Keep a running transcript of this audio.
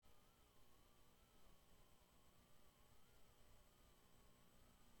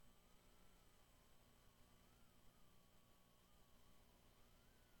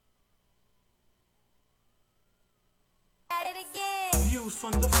Views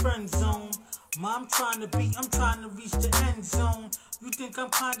from the friend zone. I'm trying to reach the end zone. You think I'm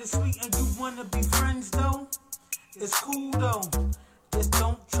kinda sweet and you wanna be friends though? It's cool though. Just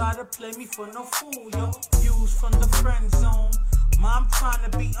don't try to play me for no fool, yo. Views from the friend zone. I'm trying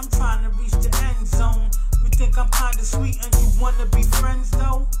to reach the end zone. You think I'm kinda sweet and you wanna be friends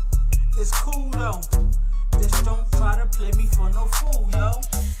though? It's cool though. Just don't try to play me for no fool, yo.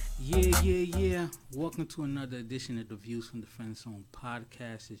 Yeah. Welcome to another edition of the Views from the Friend Zone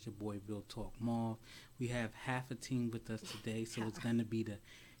podcast. It's your boy, Real Talk Marv. We have half a team with us today, so it's going to be the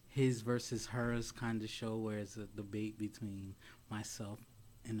his versus hers kind of show where it's a debate between myself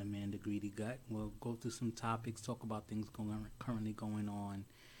and Amanda Greedy Gut. We'll go through some topics, talk about things currently going on.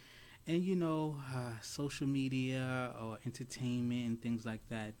 And, social media or entertainment and things like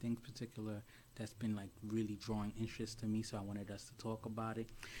that, things particular that's been like really drawing interest to me, so I wanted us to talk about it.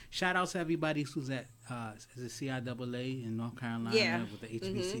 Shout out to everybody who's at the CIAA in North Carolina with the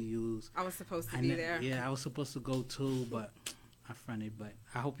HBCUs. I was supposed to be there. Yeah, I was supposed to go too, but I fronted. But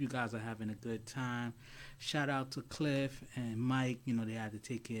I hope you guys are having a good time. Shout out to Cliff and Mike. They had to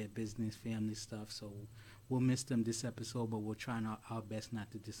take care of business, family stuff, so we'll miss them this episode, but we're trying our best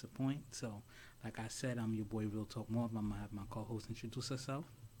not to disappoint. So, like I said, I'm your boy, Real Talk Marv. I'm going to have my co-host introduce herself.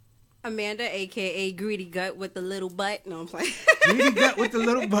 Amanda, a.k.a. Greedy Gut with the little butt. No, I'm playing. Greedy Gut with the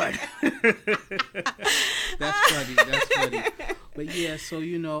little butt. That's funny. But, yeah, so,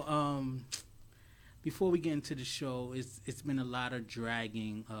 before we get into the show, it's been a lot of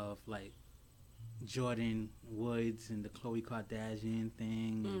dragging of, like, Jordan Woods and the Khloe Kardashian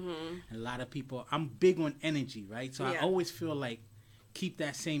thing. And a lot of people, I'm big on energy, right? So I always feel like keep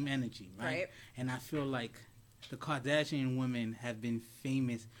that same energy, right? And I feel like the Kardashian women have been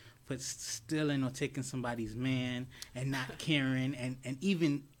famous for stealing or taking somebody's man and not caring and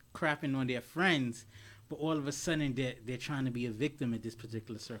even crapping on their friends. But all of a sudden, they're trying to be a victim in this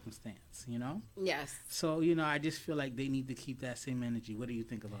particular circumstance, Yes. So, I just feel like they need to keep that same energy. What do you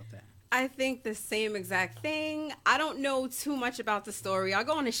think about that? I think the same exact thing. I don't know too much about the story. I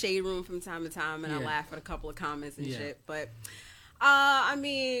go in the shade room from time to time and I laugh at a couple of comments and shit. But, I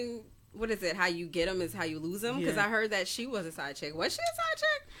mean, what is it? How you get them is how you lose them? Because I heard that she was a side chick. Was she a side chick?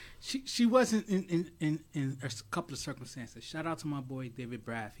 She wasn't in a couple of circumstances. Shout out to my boy David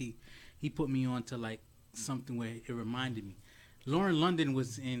Braff. He put me on to like something where it reminded me. Lauren London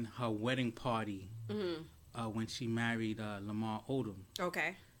was in her wedding party when she married Lamar Odom.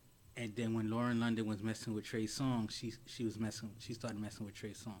 Okay. And then when Lauren London was messing with Trey Songz, she started messing with Trey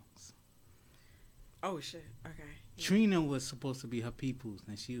Songz. Oh shit. Okay. Trina was supposed to be her people's,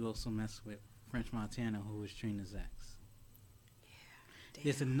 and she also messed with French Montana, who was Trina's ex. Yeah.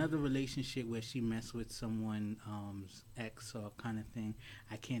 There's another relationship where she messed with someone's ex or kind of thing.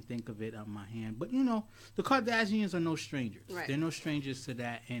 I can't think of it on my hand, but the Kardashians are no strangers. Right. They're no strangers to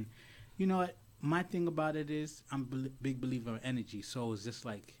that, and you know what? My thing about it is I'm a big believer in energy, so it's just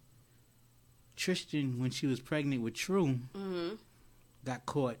like Tristan, when she was pregnant with True, got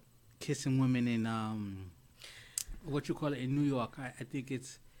caught kissing women in in New York. I think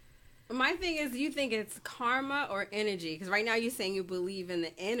it's. My thing is, you think it's karma or energy? Because right now you're saying you believe in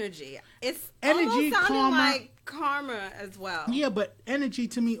the energy. It's energy, almost sounding karma, like karma as well. Yeah, but energy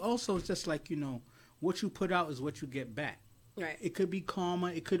to me also is just like what you put out is what you get back. Right. It could be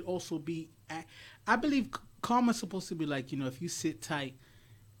karma. It could also be. I believe karma is supposed to be like if you sit tight,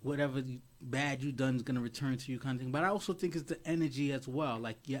 whatever bad you done is going to return to you kind of thing. But I also think it's the energy as well,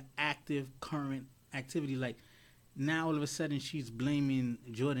 like your active current activity. Like now all of a sudden she's blaming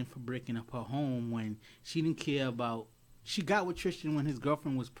Jordan for breaking up her home when she didn't care about. She got with Tristan when his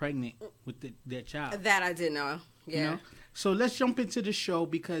girlfriend was pregnant with their child. That I didn't know. Yeah. So let's jump into the show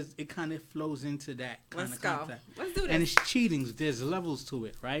because it kind of flows into that kind of concept. Let's do this. And it's cheating. There's levels to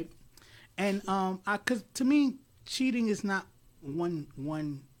it, right? And because to me, cheating is not one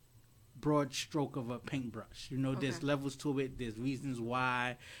broad stroke of a paintbrush. There's levels to it. There's reasons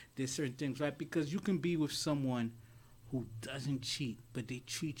why. There's certain things, right? Because you can be with someone who doesn't cheat, but they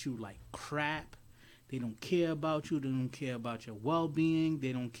treat you like crap. They don't care about you. They don't care about your well-being.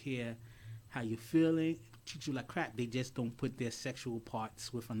 They don't care how you're feeling. Treat you like crap. They just don't put their sexual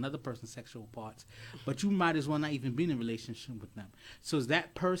parts with another person's sexual parts. But you might as well not even be in a relationship with them. So is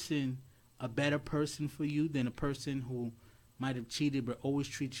that person a better person for you than a person who might have cheated but always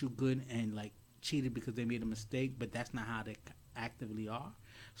treats you good and like cheated because they made a mistake, but that's not how they actively are?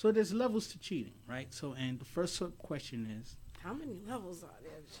 So there's levels to cheating, right? So, and the first question is, how many levels are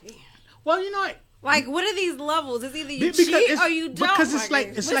there to cheating? Well, you know what? Like, what are these levels? It's either you cheat or you don't. Because it's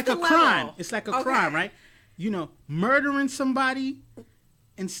like a crime. It's like a crime, right? Murdering somebody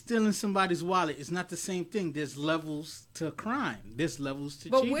and stealing somebody's wallet is not the same thing. There's levels to crime. There's levels to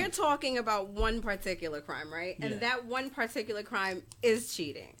but cheating. we're talking about one particular crime, right? And that one particular crime is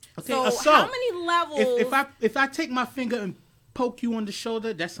cheating. Okay, so assault. How many levels? If I take my finger and poke you on the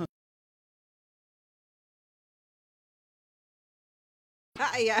shoulder, that's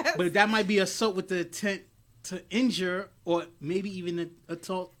yes. But that might be assault with the intent to injure, or maybe even an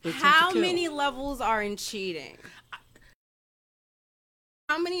assault. How many levels are in cheating?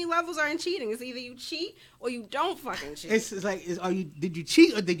 How many levels are in cheating? It's either you cheat or you don't fucking cheat. It's like, did you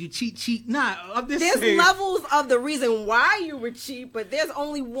cheat or did you cheat? Nah, there's levels of the reason why you would cheat, but there's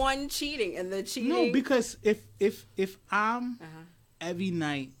only one cheating, and the cheating. No, because if I'm every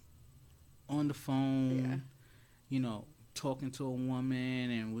night on the phone, you know, talking to a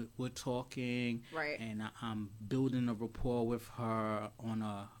woman, and we're talking, right, and I'm building a rapport with her on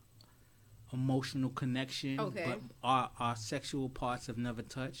a emotional connection, but our sexual parts have never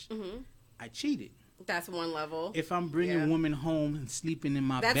touched, I cheated. That's one level. If I'm bringing a woman home and sleeping in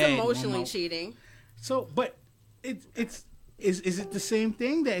my bed, that's emotionally cheating. So, but is it the same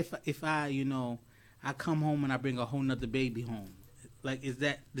thing that if I, you know, I come home and I bring a whole nother baby home? Like, is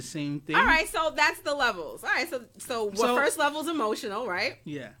that the same thing? All right, so that's the levels. All right, so first level is emotional, right?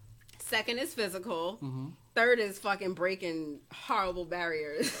 Yeah. Second is physical. Third is fucking breaking horrible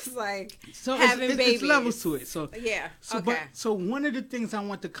barriers, like having babies. It's levels to it. So yeah. So one of the things I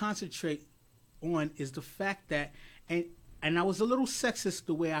want to concentrate on is the fact that, and I was a little sexist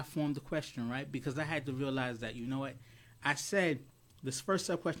the way I formed the question, right? Because I had to realize that, you know what, I said this first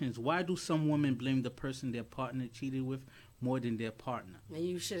sub question is, why do some women blame the person their partner cheated with more than their partner? And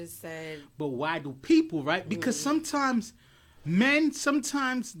you should have said, but why do people, right? Because sometimes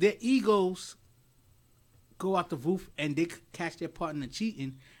their egos go out the roof and they catch their partner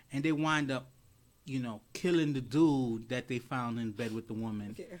cheating, and they wind up, you know, killing the dude that they found in bed with the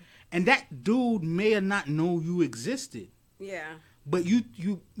woman. Yeah. And that dude may or not know you existed. Yeah. But you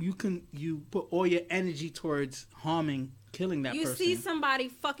put all your energy towards killing that person. You see somebody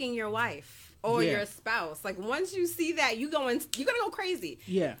fucking your wife or your spouse. Like, once you see that, you're gonna go crazy.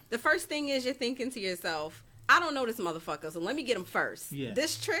 Yeah. The first thing is you're thinking to yourself, I don't know this motherfucker, so let me get him first. Yeah.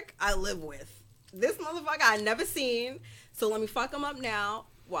 This trick I live with. This motherfucker I never seen, so let me fuck him up now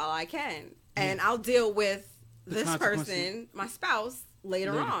while I can. And I'll deal with this person, my spouse,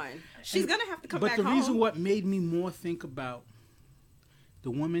 later on. She's going to have to come back home. But the reason what made me more think about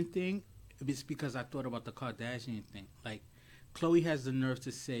the woman thing is because I thought about the Kardashian thing. Like, Khloe has the nerve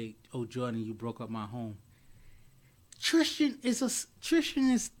to say, oh, Jordan, you broke up my home. Tristan is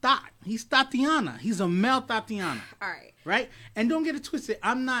Thot. He's Tatiana. He's a male Tatiana. All right. Right? And don't get it twisted.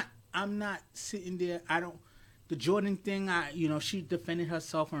 I'm not sitting there. The Jordan thing, she defended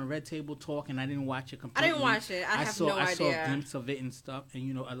herself on Red Table Talk, and I didn't watch it completely. I didn't watch it. I saw a glimpse of it and stuff.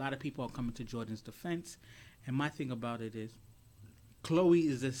 And, a lot of people are coming to Jordan's defense. And my thing about it is, Khloe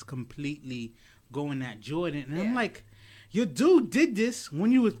is just completely going at Jordan. And I'm like, your dude did this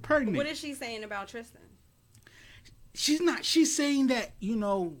when you was pregnant. What is she saying about Tristan? She's saying that,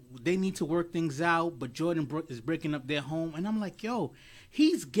 they need to work things out, but Jordan is breaking up their home. And I'm like, yo,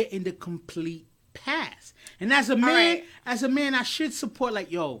 he's getting the complete pass. And as a man, I should support, like,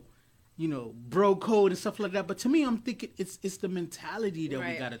 bro code and stuff like that. But to me, I'm thinking it's the mentality that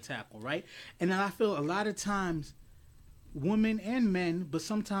we got to tackle, right? And I feel a lot of times, women and men, but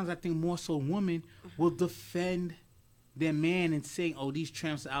sometimes I think more so women, will defend their man and saying, oh, these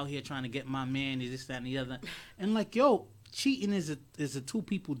tramps are out here trying to get my man, is this, that, and the other. And like, yo, cheating is a two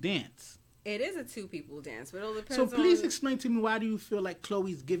people dance. It is a two people dance, but it depends. So please explain to me, why do you feel like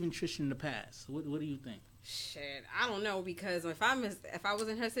Khloe's giving Tristan the pass? What do you think? Shit, I don't know, because if I was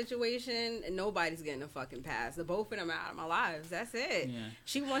in her situation, nobody's getting a fucking pass. The both of them are out of my lives. That's it. Yeah.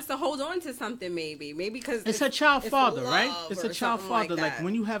 She wants to hold on to something, maybe because it's a child father, right? It's a child father. Like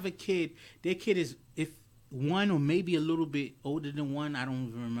when you have a kid, their kid is, if one or maybe a little bit older than one, I don't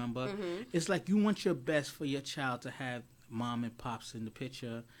even remember. Mm-hmm. It's like you want your best for your child to have mom and pops in the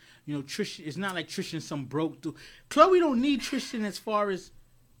picture. Tristan, it's not like Tristan some broke dude. Khloe don't need Tristan as far as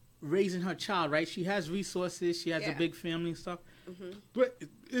raising her child, right? She has resources. She has a big family and stuff. Mm-hmm. But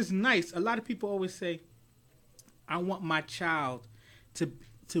it's nice. A lot of people always say, I want my child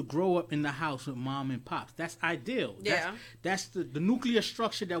to grow up in the house with mom and pops. That's ideal. Yeah. That's the nuclear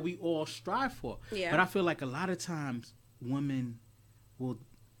structure that we all strive for. Yeah. But I feel like a lot of times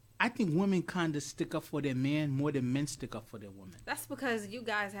I think women kind of stick up for their man more than men stick up for their women. That's because you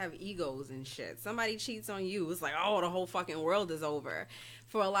guys have egos and shit. Somebody cheats on you, it's like, oh, the whole fucking world is over.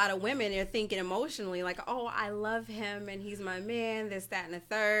 for a lot of women, they're thinking emotionally like, oh, I love him and he's my man, this, that, and the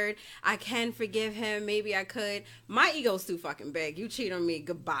third. I can forgive him. Maybe I could. My ego's too fucking big. You cheat on me,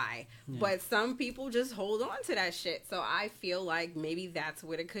 goodbye. Yeah. But some people just hold on to that shit. So I feel like maybe that's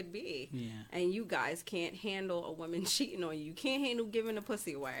what it could be. Yeah. And you guys can't handle a woman cheating on you. You can't handle giving a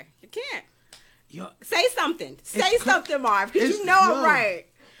pussy away. You can't. Say something. Say something, Marv, because you know I'm right.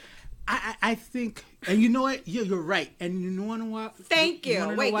 I think, and you know what? You're right. And you know what? Thank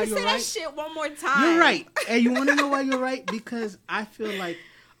you. Wait, you say that shit one more time. You're right. And you want to know why you're right? Because I feel like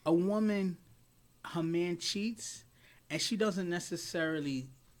a woman, her man cheats, and she doesn't necessarily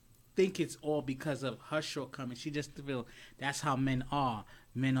think it's all because of her shortcomings. She just feels that's how men are.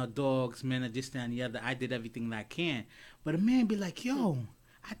 Men are dogs. Men are this, that, and the other. I did everything that I can. But a man be like, yo,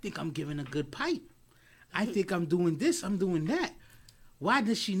 I think I'm giving a good pipe. I think I'm doing this. I'm doing that. Why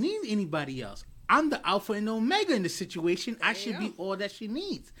does she need anybody else? I'm the alpha and omega in the situation. I should be all that she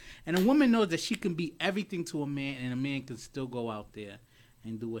needs. And a woman knows that she can be everything to a man, and a man can still go out there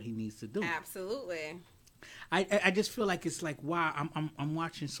and do what he needs to do. Absolutely. I just feel like it's like, wow, I'm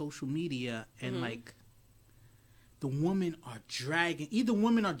watching social media and like the women are dragging, either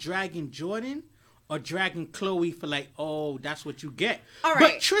women are dragging Jordan or dragging Chloe for like, oh, that's what you get. All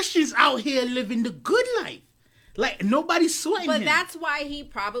right. But Tristan's out here living the good life. Like, nobody's sweating him. But that's why he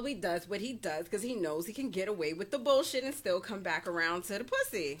probably does what he does, because he knows he can get away with the bullshit and still come back around to the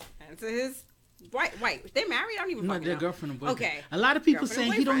pussy and to his wife. They married? I don't even fucking know. They're girlfriend and boyfriend. Okay. A lot of people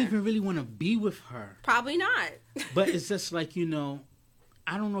saying he don't even really want to be with her. Probably not. But it's just like, you know,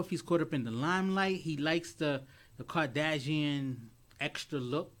 I don't know if he's caught up in the limelight. He likes the Kardashian extra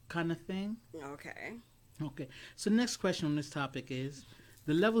look kind of thing. Okay. So next question on this topic is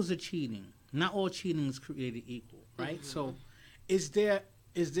the levels of cheating. Not all cheating is created equal, right? Mm-hmm. So is there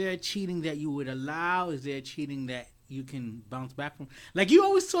a cheating that you would allow? Is there a cheating that you can bounce back from? Like, you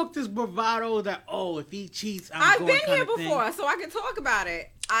always talk this bravado that, oh, if he cheats, I've been here before, so I can talk about it.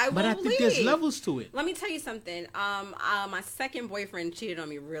 But I think there's levels to it. Let me tell you something. My second boyfriend cheated on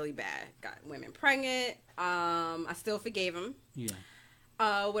me really bad. Got women pregnant. I still forgave him. Yeah.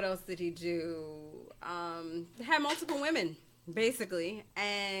 What else did he do? Had multiple women, basically,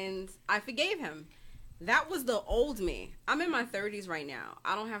 and I forgave him. That was the old me. I'm in my 30s right now.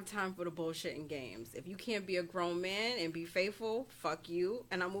 I don't have time for the bullshit and games. If you can't be a grown man and be faithful, fuck you,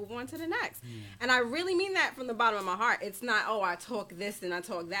 and I move on to the next. Yeah. And I really mean that from the bottom of my heart. It's not, oh, I talk this and I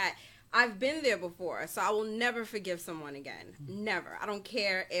talk that. I've been there before, so I will never forgive someone again. Never. I don't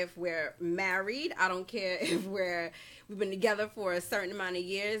care if we're married. I don't care if we've been together for a certain amount of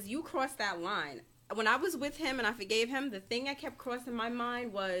years. You cross that line. When I was with him and I forgave him, the thing that kept crossing my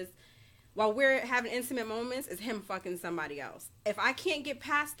mind was, while we're having intimate moments, is him fucking somebody else. If I can't get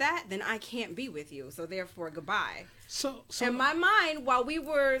past that, then I can't be with you. So therefore, goodbye. So in my mind, while we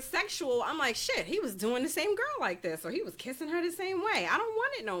were sexual, I'm like, shit, he was doing the same girl like this, or he was kissing her the same way. I don't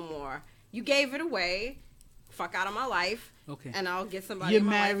want it no more. You gave it away. Fuck out of my life. Okay. And I'll get somebody in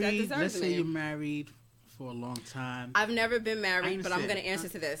my life that deserves Let's say me. You're married for a long time. I've never been married, but I'm going to answer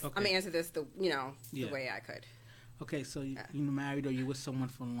to this. Okay. I'm going to answer this the way I could. Okay, so you're married or you're with someone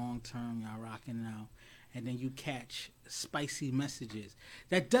for long term, y'all rocking now, and then you catch spicy messages.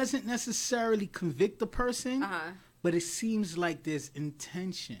 That doesn't necessarily convict the person, but it seems like there's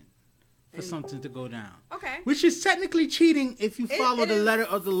intention for something to go down. Okay. Which is technically cheating if you follow the letter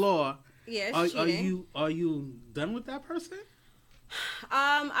of the law. Yeah, it's cheating. Are you done with that person?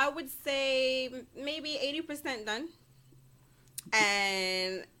 I would say maybe 80% done.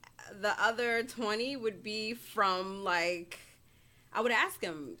 And the other 20 would be from, like, I would ask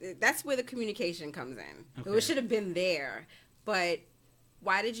him. That's where the communication comes in. Okay. It should have been there. But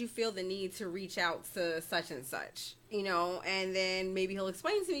why did you feel the need to reach out to such and such? You know, and then maybe he'll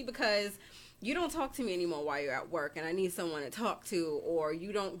explain to me, because you don't talk to me anymore while you're at work and I need someone to talk to, or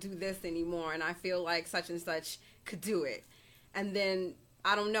you don't do this anymore and I feel like such and such could do it. And then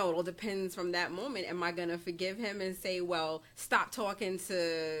I don't know. It all depends from that moment. Am I going to forgive him and say, well, stop talking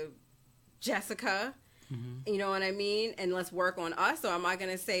to Jessica, you know what I mean? And let's work on us. Or am I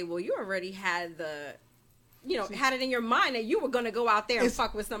going to say, well, you already had had it in your mind that you were going to go out there and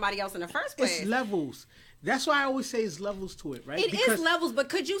fuck with somebody else in the first place. It's levels. That's why I always say it's levels to it, right? It is levels, but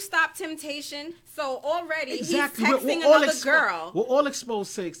could you stop temptation? So already he's texting another girl. We're all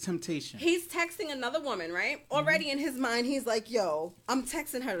exposed to temptation. He's texting another woman, right? Already in his mind, he's like, yo, I'm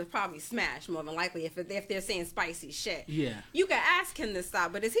texting her to probably smash, more than likely, if they're saying spicy shit. Yeah. You can ask him to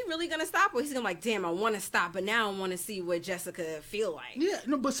stop, but is he really going to stop? Or he's going to like, damn, I want to stop, but now I want to see what Jessica feel like. Yeah,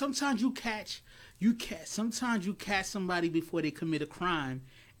 no, but sometimes sometimes you catch somebody before they commit a crime,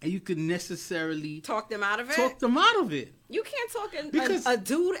 and you could necessarily talk them out of it. You can't talk because a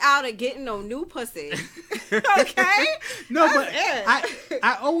dude out of getting no new pussy. Okay? No, but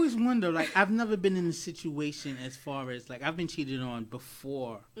I always wonder, like, I've never been in a situation as far as, like, I've been cheated on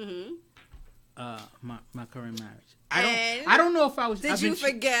before my current marriage. I don't know if I was... Did you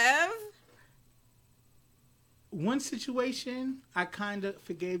forgive? One situation I kind of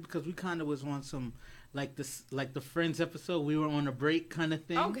forgave because we kind of was on some... Like the Friends episode, we were on a break kind of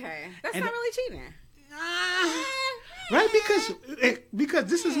thing. Okay, that's not really cheating, right? Because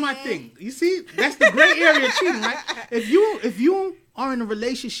this is my thing. You see, that's the gray area of cheating, right? If you are in a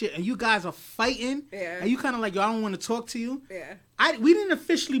relationship and you guys are fighting, and you kind of like, yo, I don't want to talk to you. Yeah. We didn't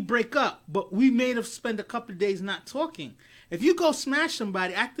officially break up, but we may have spent a couple of days not talking. If you go smash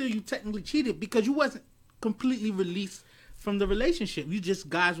somebody, I feel you technically cheated because you wasn't completely released from the relationship. You just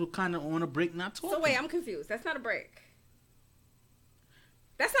guys were kind of on a break, not talking. So wait, I'm confused. That's not a break.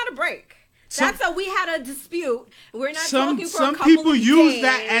 That's not a break. That's we had a dispute. We're not talking for a couple of days. Some people use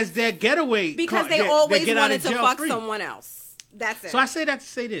that as their getaway because they always wanted to fuck someone else. That's it. So I say that to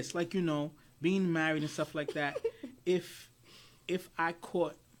say this, like, you know, being married and stuff like that. if I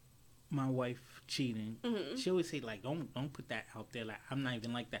caught my wife cheating, she always say, like, don't put that out there, like, I'm not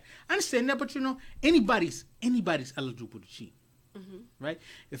even like that. I understand that, but you know, anybody's eligible to cheat, right?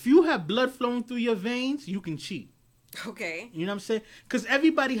 If you have blood flowing through your veins, you can cheat. Okay. You know what I'm saying? Because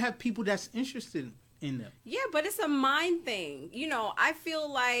everybody have people that's interested in them. Yeah, but it's a mind thing. You know, I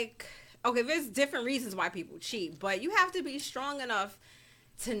feel like, okay, there's different reasons why people cheat, but you have to be strong enough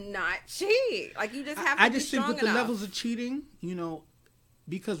to not cheat. Like, you just have to be strong enough. I just think with the levels of cheating, you know,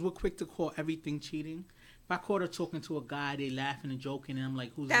 because we're quick to call everything cheating. If I caught her talking to a guy, they laughing and joking, and I'm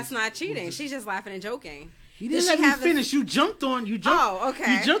like, "Who's That's this? not cheating. She's just laughing and joking." You didn't let me finish. You jumped on. Oh,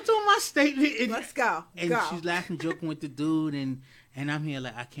 okay. You jumped on my statement. Let's go. And she's laughing, joking with the dude, and I'm here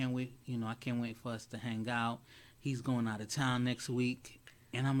like, I can't wait. You know, I can't wait for us to hang out. He's going out of town next week,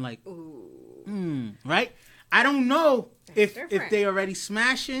 and I'm like, right? I don't know if they already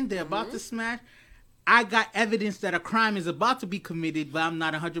smashing. They're about to smash. I got evidence that a crime is about to be committed, but I'm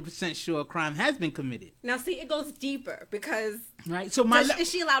not 100% sure a crime has been committed. Now, see, it goes deeper because right. So is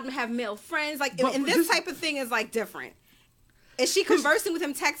she allowed to have male friends? Like, and this type of thing is like different. Is she conversing with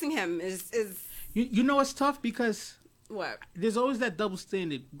him, texting him? Is you know it's tough because what? There's always that double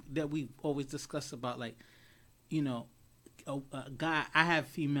standard that we always discuss about, like, you know, a guy. I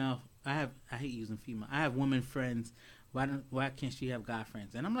hate using female. I have women friends. Why can't she have guy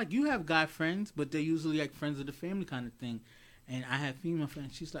friends? And I'm like, you have guy friends, but they're usually like friends of the family kind of thing. And I have female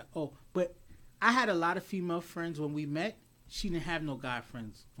friends. She's like, oh, but I had a lot of female friends when we met. She didn't have no guy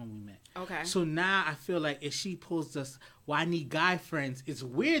friends when we met. Okay. So now I feel like if she pulls us, well, I need guy friends, it's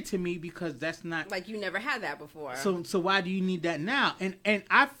weird to me because that's not... Like, you never had that before. So why do you need that now? And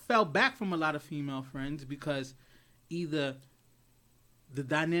I fell back from a lot of female friends because either... the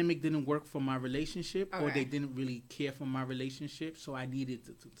dynamic didn't work for my relationship, or they didn't really care for my relationship, so I needed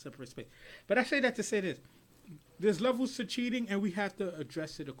to separate space. But I say that to say this. There's levels to cheating, and we have to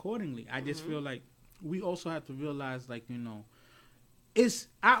address it accordingly. I just feel like we also have to realize, like, you know, this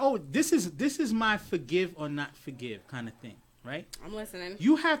is my forgive or not forgive kind of thing, right? I'm listening.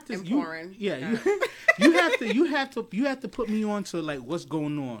 You have to... you have to put me on to, like, what's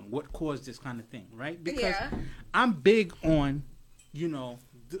going on, what caused this kind of thing, right? Because I'm big on... you know,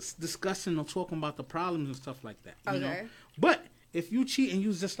 discussing or talking about the problems and stuff like that. You know? But if you cheat and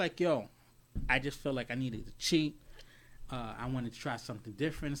you just like, yo, I just feel like I needed to cheat. I wanted to try something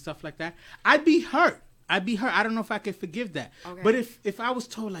different and stuff like that. I'd be hurt. I don't know if I could forgive that. Okay. But if I was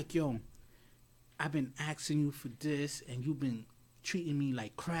told like, yo, I've been asking you for this and you've been treating me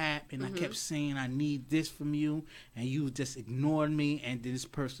like crap, and I kept saying I need this from you, and you just ignored me, and this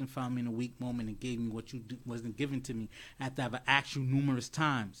person found me in a weak moment and gave me what wasn't given to me after I've asked you numerous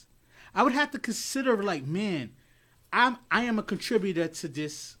times, I would have to consider, like, man, I am a contributor to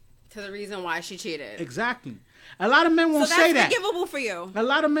this. To the reason why she cheated. Exactly. A lot of men won't say that. So that's forgivable for you. A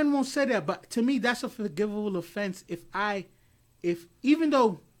lot of men won't say that, but to me, that's a forgivable offense if even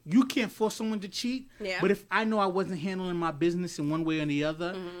though you can't force someone to cheat, but if I know I wasn't handling my business in one way or the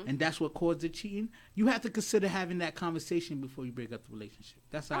other, and that's what caused the cheating, you have to consider having that conversation before you break up the relationship.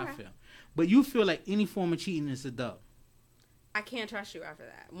 That's how I feel. But you feel like any form of cheating is a dub. I can't trust you after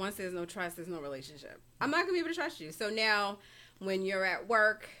that. Once there's no trust, there's no relationship. I'm not going to be able to trust you. So now, when you're at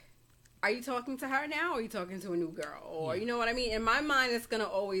work, are you talking to her now, or are you talking to a new girl? Or, you know what I mean? In my mind, it's going to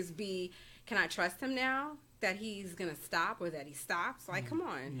always be, can I trust him now? That he's gonna stop, or that he stops. Like, come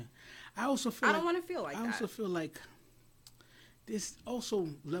on. Yeah. I don't want to feel like that. I also feel like there's also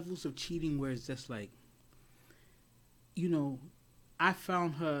levels of cheating where it's just like, you know, I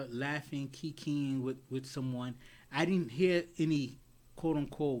found her laughing, kikiing with someone. I didn't hear any quote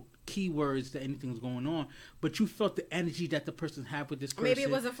unquote keywords that anything was going on, but you felt the energy that the person had with this person. Maybe it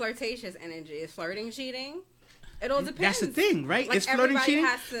was a flirtatious energy. Is flirting cheating? It all depends. That's the thing, right? Like, it's flirting cheating.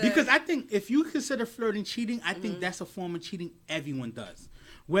 Because I think if you consider flirting cheating, I think that's a form of cheating everyone does,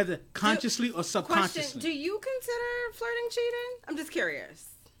 whether consciously or subconsciously. Question, do you consider flirting cheating? I'm just curious.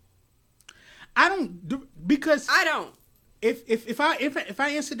 I don't, because I don't. If I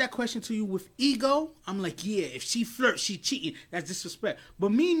answered that question to you with ego, I'm like, yeah, if she flirts, she cheating. That's disrespect.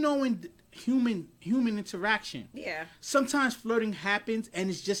 But me knowing human interaction, yeah, sometimes flirting happens, and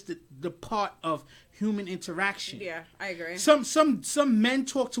it's just the part of human interaction. Yeah, I agree. Some men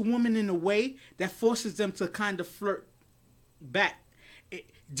talk to women in a way that forces them to kind of flirt back.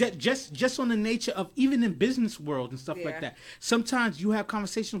 Just on the nature of, even in business world and stuff like that. Sometimes you have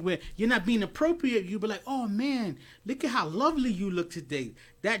conversations where you're not being appropriate. You be like, oh man, look at how lovely you look today.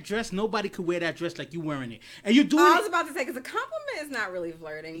 That dress, nobody could wear that dress like you wearing it. And you're doing I was about to say, because a compliment is not really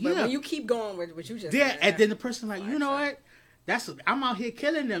flirting. But when you keep going with what you just said. And then the person like, you know what? I'm out here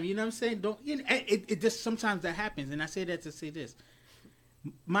killing them. You know what I'm saying? It just, sometimes that happens. And I say that to say this.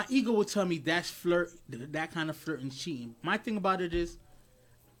 My ego will tell me that's that kind of flirt and cheating. My thing about it is,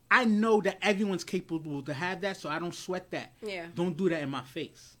 I know that everyone's capable to have that, so I don't sweat that. Yeah. Don't do that in my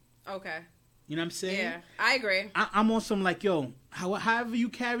face. Okay. You know what I'm saying? Yeah, I agree. I'm on some like, yo, however you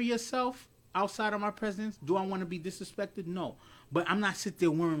carry yourself outside of my presence, do I want to be disrespected? No. But I'm not sitting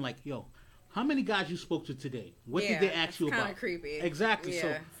there worrying like, yo, how many guys you spoke to today? What did they ask you about? It's kind of creepy. Exactly. Yeah, so,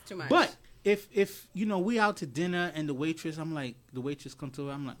 it's too much. But if we out to dinner and the waitress comes to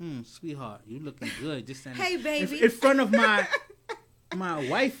her, I'm like, sweetheart, you looking good. Just hey, baby. In front of my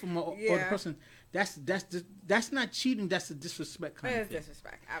wife or the person, that's not cheating. That's a disrespect kind of thing. It's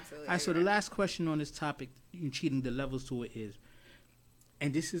disrespect, absolutely. All right, so the last question on this topic, you cheating, the levels to it is,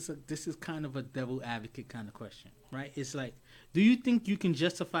 and this is kind of a devil advocate kind of question, right? It's like, do you think you can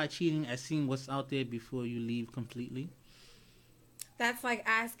justify cheating as seeing what's out there before you leave completely? That's like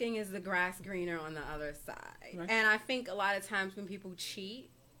asking, is the grass greener on the other side? Right. And I think a lot of times when people cheat,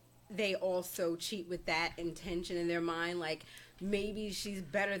 they also cheat with that intention in their mind, like, maybe she's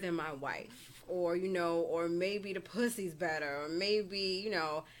better than my wife, or maybe the pussy's better, or maybe,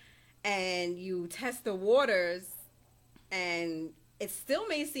 and you test the waters, and it still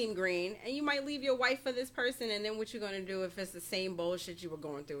may seem green, and you might leave your wife for this person, and then what you're going to do if it's the same bullshit you were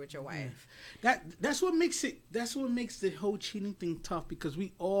going through with your wife? That's what makes the whole cheating thing tough, because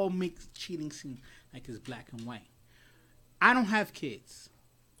we all make cheating seem like it's black and white. I don't have kids.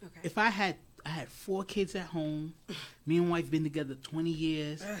 Okay. If I had 4 kids at home. Me and wife been together 20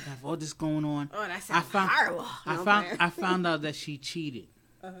 years. I have all this going on. Oh, that sounds horrible. I found out that she cheated.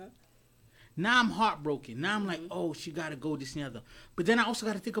 Uh-huh. Now I'm heartbroken. Now I'm like, oh, she got to go this and the other. But then I also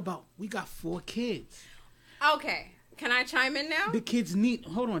got to think about, we got 4 kids. Okay. Can I chime in now? The kids need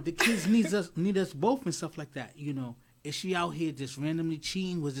us both and stuff like that. Is she out here just randomly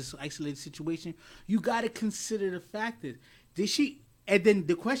cheating? Was this an isolated situation? You got to consider the factors. Did she... And then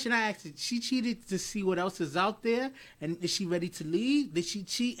the question I asked is, she cheated to see what else is out there, and is she ready to leave? Did she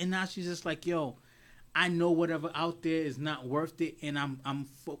cheat, and now she's just like, yo, I know whatever out there is not worth it, and I'm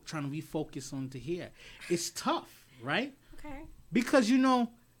trying to refocus on to here. It's tough, right? Okay. Because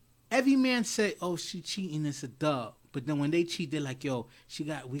every man say, oh, she cheating, it's a dub. But then when they cheat, they're like, yo,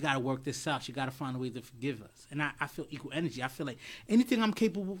 we got to work this out. She got to find a way to forgive us. And I feel equal energy. I feel like anything I'm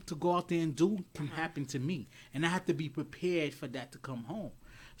capable to go out there and do can happen to me. And I have to be prepared for that to come home.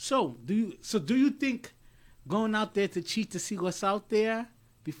 So do you think going out there to cheat to see what's out there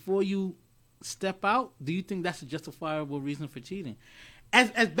before you step out, do you think that's a justifiable reason for cheating?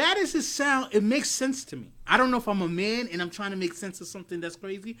 As bad as it sounds, it makes sense to me. I don't know if I'm a man and I'm trying to make sense of something that's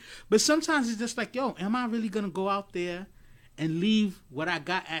crazy, but sometimes it's just like, yo, am I really going to go out there and leave what I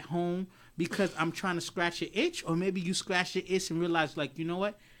got at home because I'm trying to scratch an itch? Or maybe you scratch your itch and realize, like, you know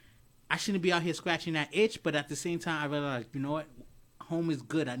what? I shouldn't be out here scratching that itch, but at the same time, I realize, you know what? Home is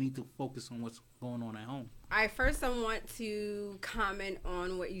good. I need to focus on what's going on at home. All right, first I want to comment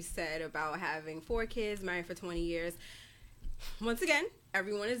on what you said about having 4 kids, married for 20 years. Once again,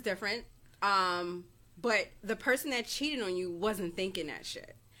 everyone is different. But the person that cheated on you wasn't thinking that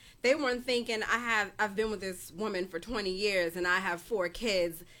shit. They weren't thinking, I've been with this woman for 20 years and I have 4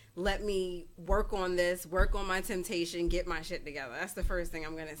 kids. Let me work on this, work on my temptation, get my shit together. That's the first thing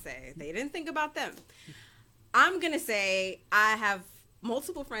I'm going to say. They didn't think about them. I'm going to say I have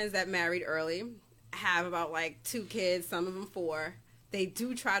multiple friends that married early, have about like 2 kids, some of them 4. They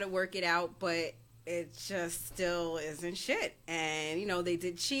do try to work it out, but it just still isn't shit. And, they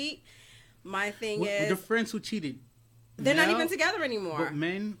did cheat. My thing is... The friends who cheated, They're not even together anymore. But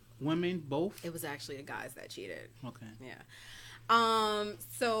men, women, both? It was actually the guys that cheated. Okay. Yeah.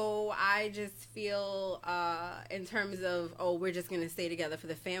 So I just feel, in terms of, we're just going to stay together for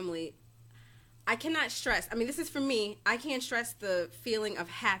the family, I cannot stress. I mean, this is for me. I can't stress the feeling of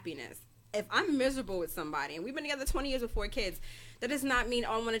happiness. If I'm miserable with somebody, and we've been together 20 years with 4 kids, that does not mean,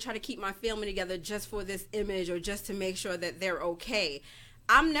 I want to try to keep my family together just for this image or just to make sure that they're okay.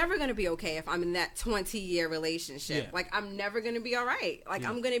 I'm never going to be okay if I'm in that 20-year relationship. Yeah. Like, I'm never going to be all right. Like,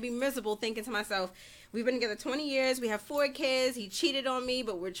 I'm going to be miserable thinking to myself, we've been together 20 years, we have 4 kids, he cheated on me,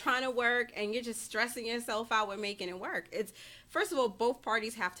 but we're trying to work, and you're just stressing yourself out with making it work. It's, first of all, both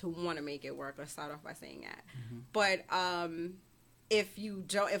parties have to want to make it work. Let's start off by saying that. But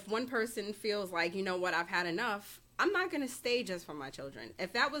if one person feels like, you know what, I've had enough, I'm not going to stay just for my children.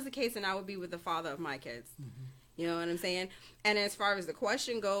 If that was the case, then I would be with the father of my kids. You know what I'm saying? And as far as the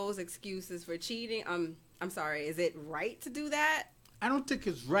question goes, excuses for cheating, I'm sorry, is it right to do that? I don't think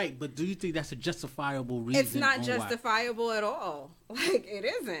it's right, but do you think that's a justifiable reason? It's not justifiable at all. Like, it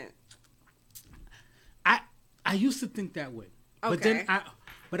isn't. I used to think that way. Okay.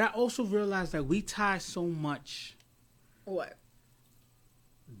 But I also realized that we tie so much What?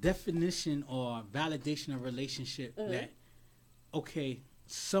 definition or validation of relationship that, okay,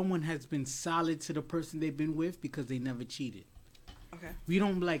 someone has been solid to the person they've been with because they never cheated. Okay. We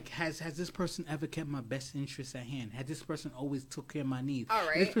don't like, has this person ever kept my best interests at hand? Has this person always took care of my needs? All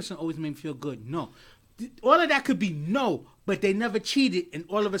right. Has this person always made me feel good? No. All of that could be no, but they never cheated, and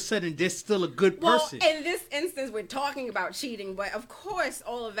all of a sudden they're still a good person. Well, in this instance, we're talking about cheating, but of course,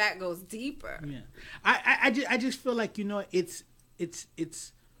 all of that goes deeper. Yeah, I just feel like, you know, it's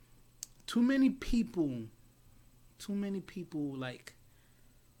too many people like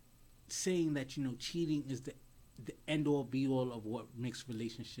saying that, you know, cheating is the end all be all of what makes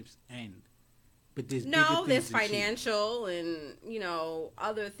relationships end. But there's financial and, you know,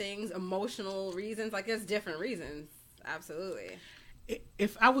 other things, emotional reasons. Like, there's different reasons. Absolutely.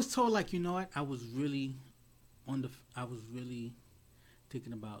 If I was told, like, you know what, I was really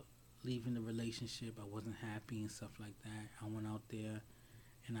thinking about leaving the relationship. I wasn't happy and stuff like that. I went out there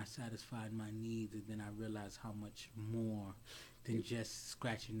and I satisfied my needs, and then I realized how much more than just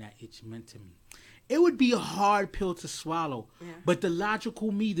scratching that itch meant to me. It would be a hard pill to swallow, but the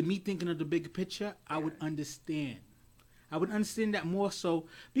logical me, the me thinking of the bigger picture, I would understand. I would understand that more so,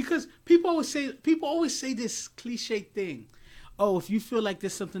 because people always say this cliche thing. Oh, if you feel like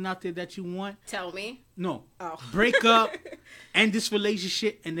there's something out there that you want, tell me. No. Oh. Break up, end this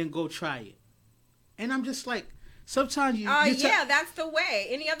relationship, and then go try it. And I'm just like, sometimes you... that's the way.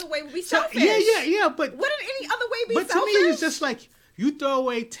 Any other way would be selfish. Yeah, but... Wouldn't any other way be selfish? But to me, it's just like, you throw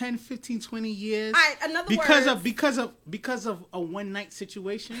away 10, 15, 20 years... All right, because of a one-night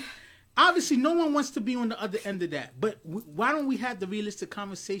situation. Obviously, no one wants to be on the other end of that. But why don't we have the realistic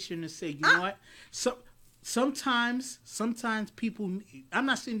conversation and say, you know what? Sometimes people... I'm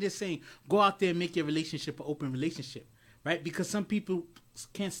not sitting there saying, go out there and make your relationship an open relationship, right? Because some people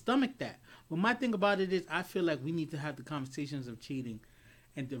can't stomach that. But my thing about it is, I feel like we need to have the conversations of cheating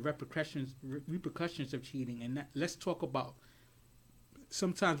and the repercussions of cheating. And let's talk about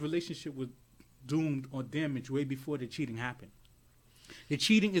sometimes relationship was doomed or damaged way before the cheating happened. The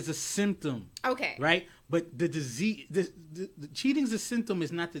cheating is a symptom. Okay. Right? But the disease, the cheating is a symptom,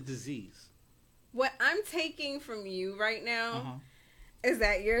 is not the disease. What I'm taking from you right now is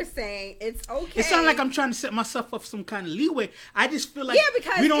that you're saying it's okay. It sounds like I'm trying to set myself up some kind of leeway. I just feel like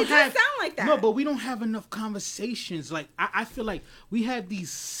because we don't it does sound like that. No, but we don't have enough conversations. Like I feel like we have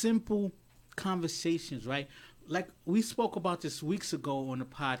these simple conversations, right? Like we spoke about this weeks ago on the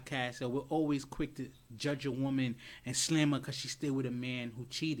podcast, and we're always quick to judge a woman and slam her because she stayed with a man who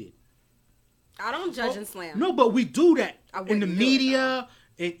cheated. I don't judge and slam. No, but we do that in the media.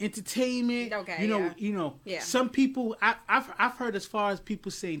 In entertainment, okay, you know. Some people, I've heard as far as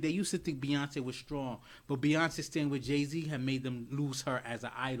people saying they used to think Beyonce was strong, but Beyonce staying with Jay-Z had made them lose her as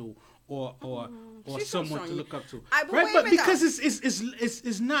an idol or someone to look up to. But because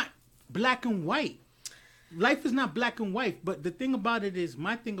it's not black and white. Life is not black and white. But the thing about it is,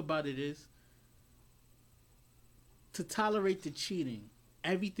 my thing about it is, to tolerate the cheating,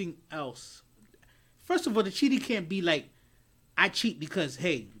 everything else. First of all, the cheating can't be like, I cheat because,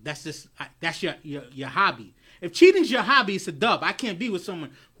 hey, that's your hobby. If cheating's your hobby, it's a dub. I can't be with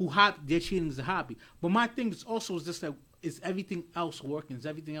someone who their cheating is a hobby. But my thing is also just like, is everything else working? Is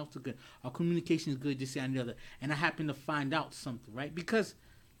everything else good? Our communication is good, this and the other. And I happen to find out something, right? Because,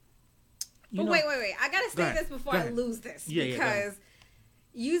 wait. I got to say this before I lose this. Yeah, because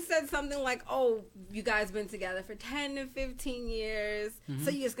you said something like, oh, you guys been together for 10 to 15 years, so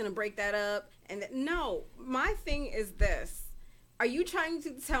you're just going to break that up? And no, my thing is this. Are you trying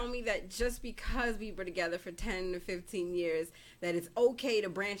to tell me that just because we were together for 10 to 15 years, that it's okay to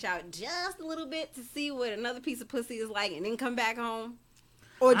branch out just a little bit to see what another piece of pussy is like and then come back home?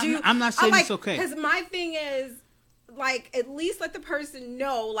 Or do I'm not saying it's okay. Because my thing is, like, at least let the person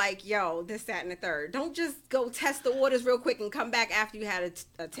know, like, yo, this, that, and the third. Don't just go test the waters real quick and come back after you had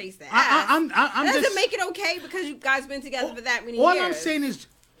a taste of ass. That doesn't make it okay because you guys been together for that many years. All I'm saying is,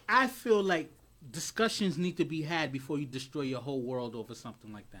 I feel like discussions need to be had before you destroy your whole world over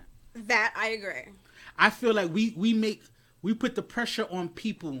something like that. That I agree. I feel like we put the pressure on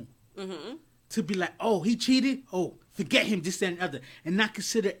people to be like, oh, he cheated? Oh, forget him, this, that, and other. And not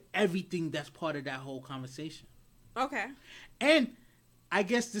consider everything that's part of that whole conversation. Okay. And I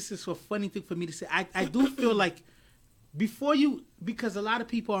guess this is a funny thing for me to say. I do feel like because a lot of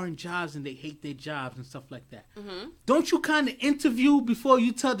people are in jobs and they hate their jobs and stuff like that. Don't you kind of interview before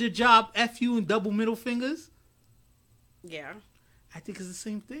you tell your job F you and double middle fingers? Yeah. I think it's the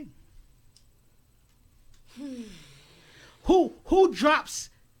same thing. Who drops,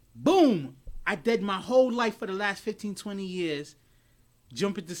 boom, I did my whole life for the last 15, 20 years,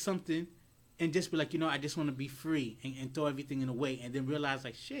 jump into something, and just be like, I just want to be free and throw everything in away. And then realize,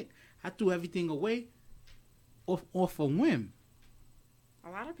 like, shit, I threw everything away off a whim.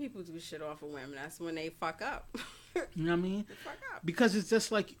 A lot of people do shit off a whim. That's when they fuck up. You know what I mean? They fuck up. Because it's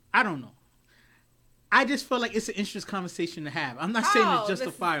just like, I don't know. I just feel like it's an interesting conversation to have. I'm not saying it's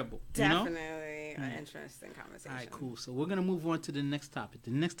justifiable. Definitely an interesting conversation. All right, cool. So we're going to move on to the next topic.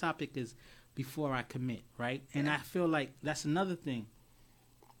 The next topic is before I commit, right? And I feel like that's another thing.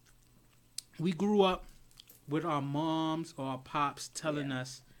 We grew up with our moms or our pops telling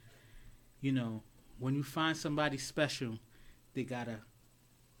us, when you find somebody special, they got to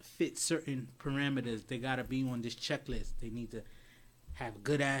fit certain parameters. They got to be on this checklist. They need to have a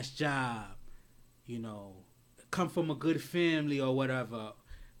good-ass job, come from a good family or whatever,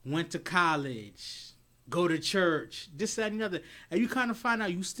 went to college, go to church, this, that, and the other. And you kind of find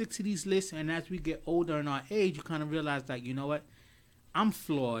out you stick to these lists, and as we get older in our age, you kind of realize, like, you know what? I'm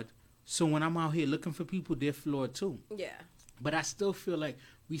flawed. So when I'm out here looking for people, they're flawed too. Yeah. But I still feel like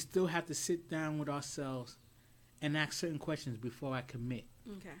we still have to sit down with ourselves and ask certain questions before I commit.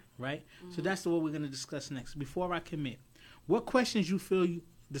 Okay. Right? Mm-hmm. So that's what we're going to discuss next. Before I commit, what questions you feel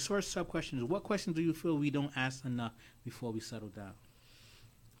the first sub-question is, what questions do you feel we don't ask enough before we settle down?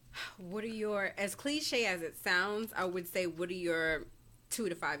 What are as cliche as it sounds, I would say, what are your 2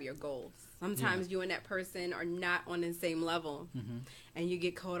 to 5 year goals? Sometimes you and that person are not on the same level. And you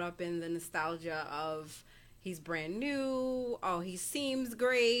get caught up in the nostalgia of he's brand new, oh, he seems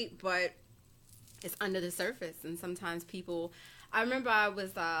great, but it's under the surface. And sometimes I remember I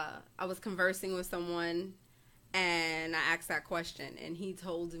was conversing with someone and I asked that question, and he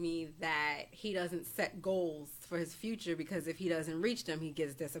told me that he doesn't set goals for his future because if he doesn't reach them, he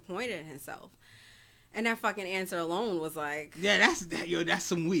gets disappointed in himself. And that fucking answer alone was like... Yeah, that's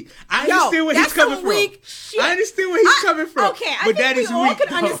some weak... I understand where he's coming from. I understand where he's coming from. Okay, I think we all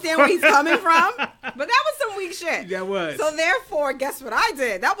can understand where he's coming from. But that was some weak shit. That was. So therefore, guess what I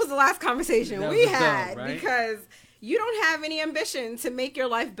did? That was the last conversation we had. Right? Because you don't have any ambition to make your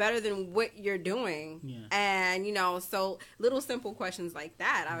life better than what you're doing. Yeah. And, so little simple questions like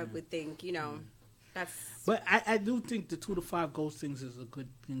that, I would think, that's... But I do think the 2 to 5 goals things is a good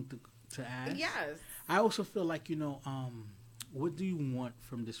thing to ask. Yes. I also feel like, what do you want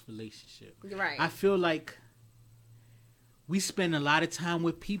from this relationship? Right. I feel like we spend a lot of time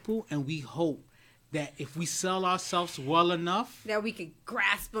with people and we hope that if we sell ourselves well enough... That we could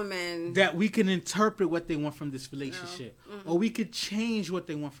grasp them and... That we can interpret what they want from this relationship. No. Or we could change what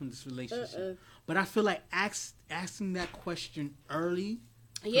they want from this relationship. But I feel like asking that question early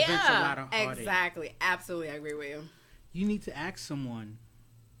prevents a lot of heartache. Exactly. Absolutely. I agree with you. You need to ask someone...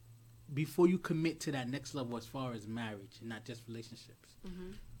 before you commit to that next level as far as marriage and not just relationships.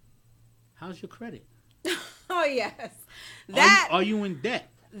 How's your credit? Oh, yes. Are you in debt?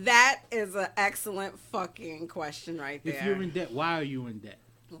 That is an excellent fucking question right there. If you're in debt, why are you in debt?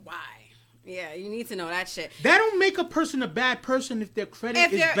 Why? Yeah, you need to know that shit. That don't make a person a bad person if their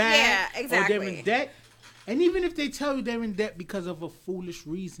credit is bad. Yeah, exactly. Or they're in debt. And even if they tell you they're in debt because of a foolish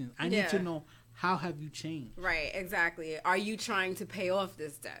reason, I need to know, how have you changed? Right, exactly. Are you trying to pay off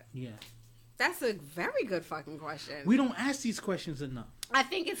this debt? Yeah. That's a very good fucking question. We don't ask these questions enough. I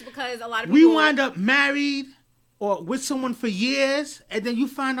think it's because a lot of people... We wind up married or with someone for years, and then you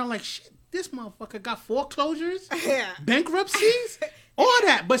find out, like, shit, this motherfucker got foreclosures, Yeah. bankruptcies, all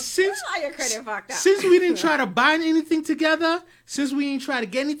that. But since your credit fucked up. since we didn't try to buy anything together, since we didn't try to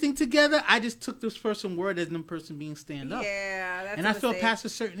get anything together, I just took this person's word as them person being stand up. Yeah, that's and a I feel mistake. past a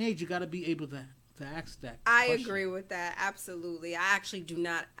certain age, you got to be able to ask that. I question. agree with that. Absolutely. I actually do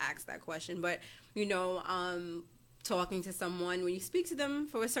not ask that question, but talking to someone, when you speak to them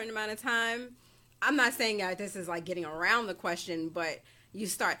for a certain amount of time, I'm not saying that this is like getting around the question, but you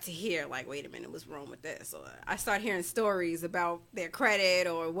start to hear like, wait a minute, what's wrong with this? Or I start hearing stories about their credit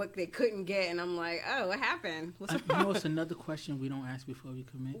or what they couldn't get, and I'm like, oh, what happened? What's wrong? You know, it's another question we don't ask before we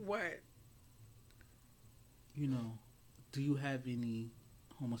commit. What? You know, do you have any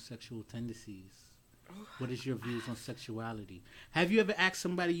homosexual tendencies? What is your views on sexuality? Have you ever asked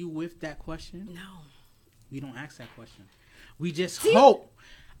somebody you with that question? No. We don't ask that question. We just hope.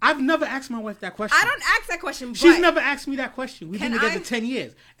 I've never asked my wife that question. I don't ask that question, but She's never asked me that question. We've been Can together I- 10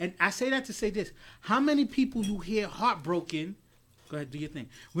 years. And I say that to say this. How many people you hear heartbroken, go ahead, do your thing,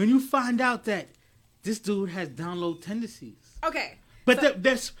 when you find out that this dude has down low tendencies? Okay. But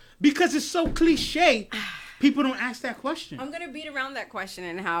that's because it's so cliche, people don't ask that question. I'm going to beat around that question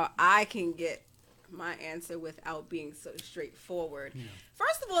and how I can get my answer without being so straightforward. Yeah.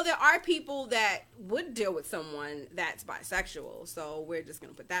 First of all, there are people that would deal with someone that's bisexual, so we're just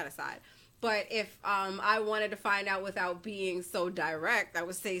going to put that aside. But if I wanted to find out without being so direct, I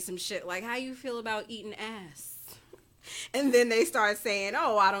would say some shit like, how you feel about eating ass? And then they start saying,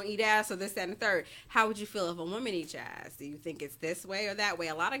 oh, I don't eat ass or this, that, and the third. How would you feel if a woman eats your ass? Do you think it's this way or that way?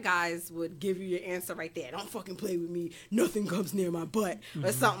 A lot of guys would give you your answer right there. Don't fucking play with me. Nothing comes near my butt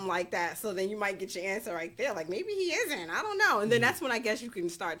or something like that. So then you might get your answer right there. Like, maybe he isn't. I don't know. And then that's when I guess you can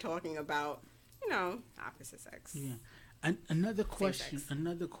start talking about, opposite sex. Yeah. Another question sex.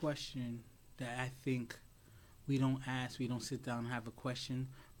 that I think we don't ask, we don't sit down and have a question.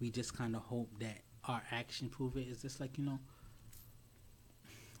 We just kind of hope that our action prove it. Is just like,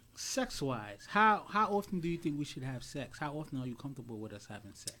 sex-wise, how often do you think we should have sex? How often are you comfortable with us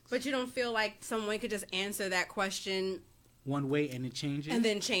having sex? But you don't feel like someone could just answer that question one way and it changes? and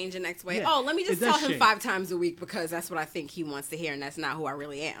then change the next way. Yeah, Oh, let me just it does tell him change. 5 times a week because that's what I think he wants to hear and that's not who I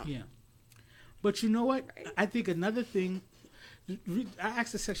really am. Yeah. But you know what? Right. I think another thing, I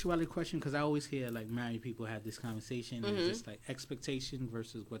asked the sexuality question because I always hear like married people have this conversation and it's just like expectation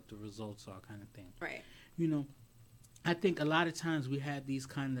versus what the results are kind of thing. Right. I think a lot of times we have these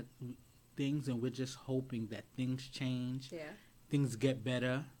kind of things and we're just hoping that things change, Yeah. things get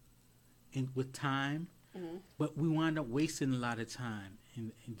better with time, but we wind up wasting a lot of time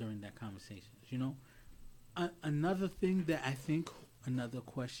during that conversation. Another thing that I think, another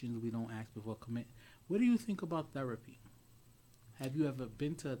question we don't ask before commit, what do you think about therapy? Have you ever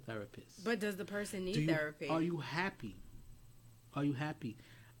been to a therapist? But does the person need therapy? Are you happy? Are you happy?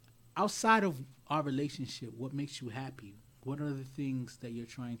 Outside of our relationship, what makes you happy? What are the things that you're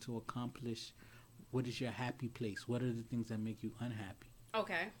trying to accomplish? What is your happy place? What are the things that make you unhappy?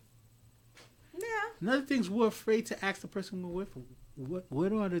 Okay. Yeah. Another things we're afraid to ask the person we're with.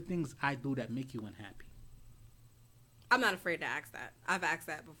 What are the things I do that make you unhappy? I'm not afraid to ask that. I've asked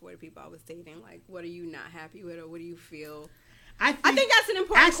that before to people I was dating. Like, what are you not happy with or what do you feel? I think that's an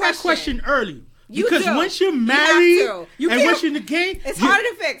important ask that question early. You Because do. once you're You have married to. You and can't- once you're in the game, It's harder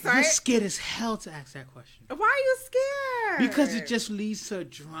to fix, you're right? scared as hell to ask that question. Why are you scared? Because it just leads to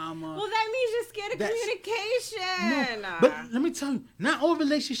drama. Well, that means you're scared of communication. No, but let me tell you, not all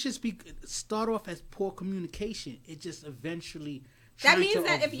relationships start off as poor communication. It just eventually That trying means to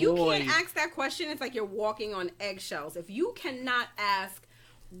that if you can't avoid- ask that question, it's like you're walking on eggshells. If you cannot ask,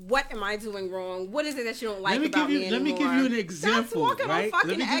 what am I doing wrong? What is it that you don't like about me anymore? Let me give you an example, That's walking right? on fucking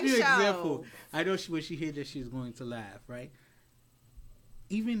Let me give you an eggshells. example. I know when she heard that she's going to laugh, right?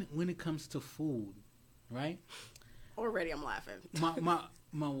 Even when it comes to food, right? Already I'm laughing.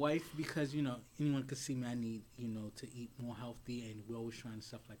 My wife, because anyone could see me, I need to eat more healthy, and we're always trying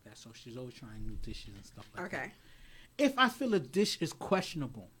stuff like that. So she's always trying new dishes and stuff like that. Okay. If I feel a dish is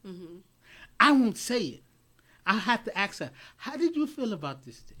questionable, I won't say it. I have to ask her, how did you feel about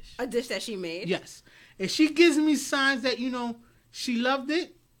this dish? A dish that she made? Yes. If she gives me signs that, she loved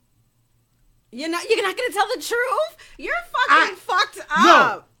it. You're not going to tell the truth? You're fucking fucked up.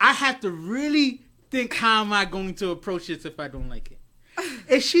 No, I have to really think, how am I going to approach this if I don't like it?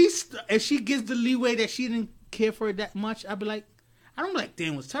 If she gives the leeway that she didn't care for it that much, I'd be like, I don't be like,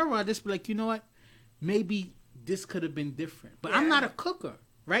 damn, it was terrible. I just be like, you know what? Maybe this could have been different. But I'm not a cooker,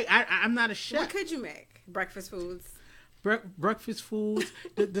 right? I'm not a chef. What could you make? Breakfast foods? Breakfast foods.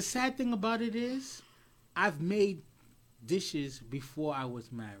 The sad thing about it is, I've made dishes before I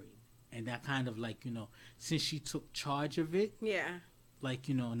was married. And that kind of like, since she took charge of it, Yeah. Like,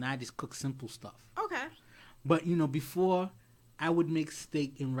 now I just cook simple stuff. Okay. But, before, I would make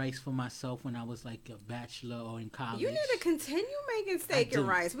steak and rice for myself when I was like a bachelor or in college. You need to continue making steak and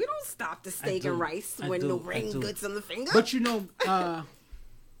rice. We don't stop the steak and rice when the ring gets on the finger. But,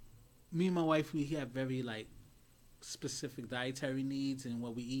 me and my wife, we have very, like, specific dietary needs and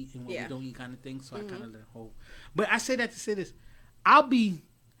what we eat and what we don't eat kind of thing. So I kind of let it hold. But I say that to say this. I'll be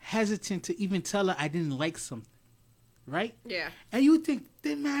hesitant to even tell her I didn't like something. Right? Yeah. And you think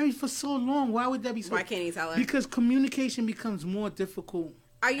they're married for so long. Why would that be so? Why can't you tell her? Because communication becomes more difficult.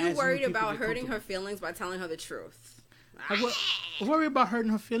 Are you worried about hurting her feelings by telling her the truth? I worry about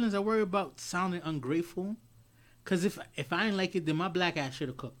hurting her feelings. I worry about sounding ungrateful. Because if I ain't like it, then my black ass should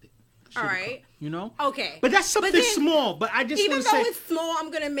have cooked it. All right. Okay. But that's something small. But I just want to say. Even though it's small, I'm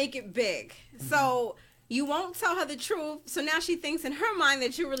going to make it big. Mm-hmm. So you won't tell her the truth. So now she thinks in her mind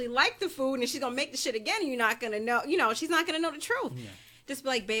that you really like the food and she's going to make the shit again and you're not going to know. She's not going to know the truth. Yeah. Just be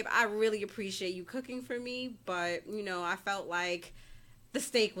like, babe, I really appreciate you cooking for me. But, I felt like the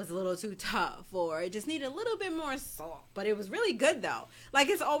steak was a little too tough or it just needed a little bit more salt. But it was really good, though. Like,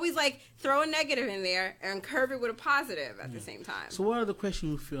 it's always like throw a negative in there and curve it with a positive at the same time. So what are the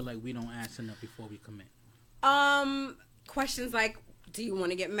questions you feel like we don't ask enough before we commit? Questions like, do you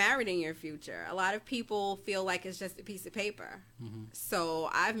want to get married in your future? A lot of people feel like it's just a piece of paper. Mm-hmm. So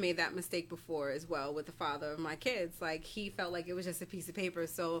I've made that mistake before as well with the father of my kids. Like, he felt like it was just a piece of paper.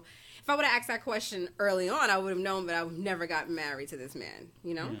 So if I would have asked that question early on, I would have known that I would never got married to this man,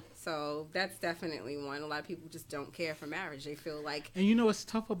 Yeah. So that's definitely one. A lot of people just don't care for marriage. They feel like... And what's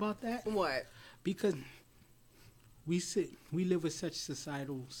tough about that? What? Because we live with such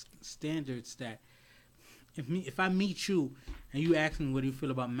societal standards that if I meet you and you ask me what do you feel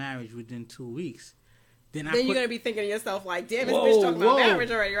about marriage within 2 weeks, then you're going to be thinking to yourself like, damn, this bitch talking about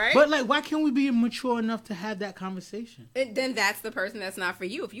marriage already, right? But like, why can't we be mature enough to have that conversation? And then that's the person that's not for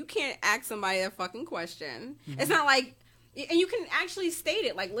you. If you can't ask somebody a fucking question, it's not like, and you can actually state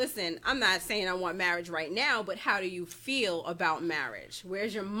it like, listen, I'm not saying I want marriage right now, but how do you feel about marriage?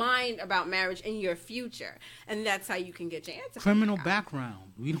 Where's your mind about marriage in your future? And that's how you can get your answer. Criminal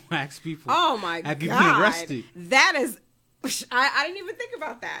background. We don't ask people. Oh my God. Have you been arrested? That is... I didn't even think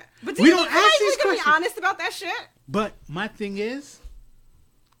about that. But we don't ask these questions. Be honest about that shit. But my thing is,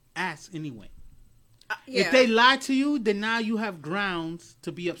 ask anyway. Yeah. If they lie to you, then now you have grounds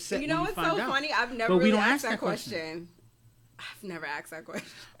to be upset. When you find out. So funny? I've never really asked that question. I've never asked that question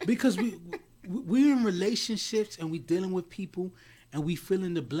because we're in relationships and we're dealing with people and we fill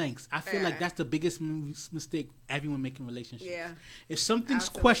in the blanks. I feel like that's the biggest mistake everyone making relationships. Yeah. If something's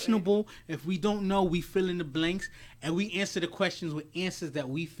questionable, if we don't know, we fill in the blanks and we answer the questions with answers that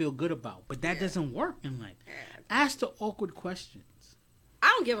we feel good about. But that doesn't work in life. Yeah. Ask the awkward questions. I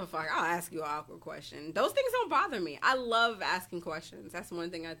don't give a fuck. I'll ask you an awkward question. Those things don't bother me. I love asking questions. That's one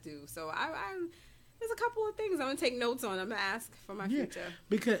thing I do. So there's a couple of things I'm going to take notes on. I'm going to ask for my future.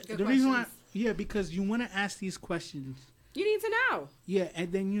 Because the reason why, because you want to ask these questions. You need to know. Yeah,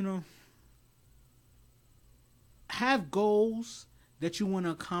 and then, have goals that you want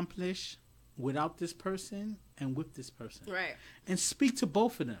to accomplish without this person and with this person. Right. And speak to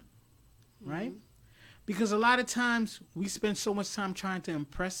both of them, right? Mm-hmm. Because a lot of times we spend so much time trying to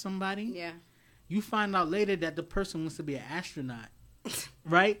impress somebody. Yeah. You find out later that the person wants to be an astronaut,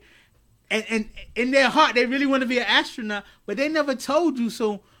 right? And in their heart, they really want to be an astronaut, but they never told you.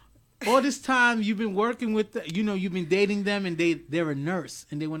 So all this time you've been working with, you've been dating them, and they're a nurse,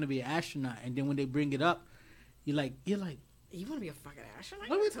 and they want to be an astronaut. And then when they bring it up, you're like, you want to be a fucking astronaut?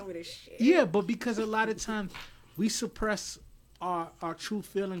 You tell me this shit. Yeah, but because a lot of times we suppress our true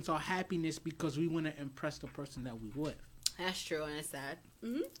feelings, our happiness, because we want to impress the person that we with. That's true, and it's sad.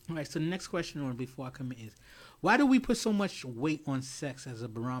 Mm-hmm. All right, so the next question before I commit is, why do we put so much weight on sex as a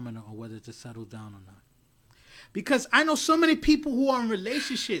barometer or whether to settle down or not? Because I know so many people who are in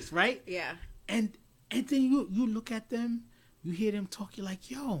relationships, right? Yeah. And then you look at them, you hear them talk, you're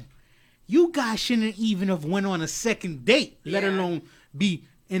like, yo, you guys shouldn't even have went on a second date, let alone be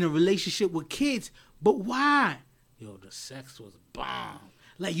in a relationship with kids. But why? Yo, the sex was bomb.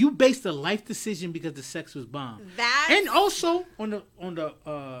 Like, you based a life decision because the sex was bomb. And also on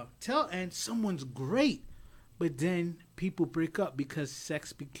the tail end, someone's great, but then people break up because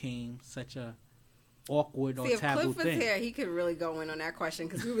sex became such a awkward or taboo if Cliff was here, he could really go in on that question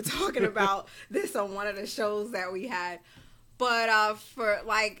because we were talking about this on one of the shows that we had. But for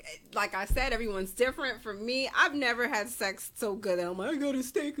like I said, everyone's different. For me, I've never had sex so good that I'm like, I gotta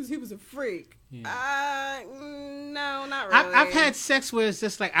stay because he was a freak. Yeah. No, not really. I've had sex where it's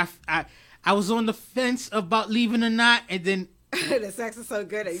just like I was on the fence about leaving or not, and then The sex is so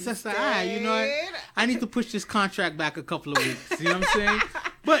good. Sex like, all right, you know what? I need to push this contract back a couple of weeks. You know what I'm saying?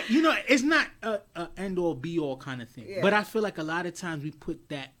 But, you know, it's not a end-all, be-all kind of thing. Yeah. But I feel like a lot of times we put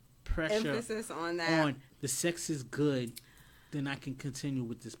that pressure. Emphasis on that. On the sex is good, then I can continue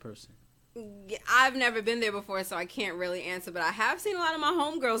with this person. I've never been there before, so I can't really answer. But I have seen a lot of my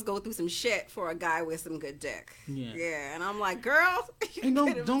homegirls go through some shit for a guy with some good dick. Yeah, and I'm like, girl, and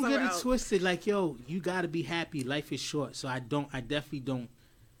don't get it twisted. Like, yo, you gotta be happy. Life is short, so I definitely don't,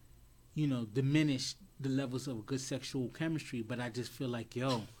 you know, diminish the levels of good sexual chemistry. But I just feel like,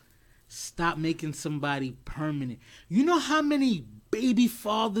 yo, stop making somebody permanent. You know how many baby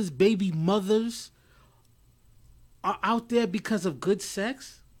fathers, baby mothers are out there because of good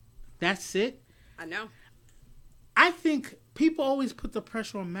sex? That's it. I know. I think people always put the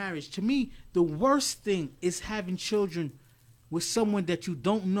pressure on marriage. To me, the worst thing is having children with someone that you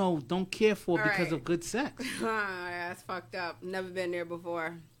don't know, don't care for because of good sex. That's fucked up. Never been there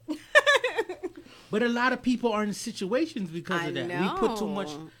before. But a lot of people are in situations because of that. Know. We put too much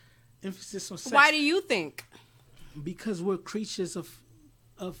emphasis on sex. Why do you think? Because we're creatures of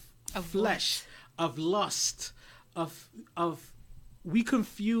flesh, of lust, of we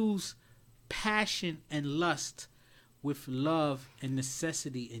confuse passion and lust with love and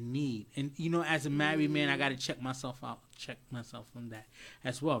necessity and need. And, you know, as a married man, I got to check myself on that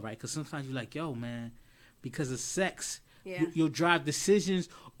as well, right? Because sometimes you're like, yo, man, because of sex, you'll drive decisions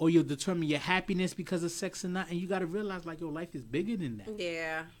or you'll determine your happiness because of sex or not. And you got to realize, like, your life is bigger than that.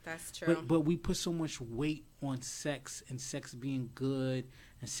 Yeah, that's true. But we put so much weight on sex and sex being good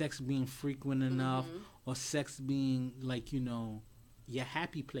and sex being frequent enough or sex being, like, you know, your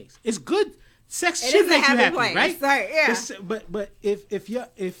happy place. It's good. Sex should make you happy, place. Right? Sorry, yeah. But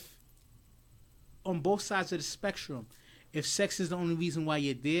if on both sides of the spectrum, if sex is the only reason why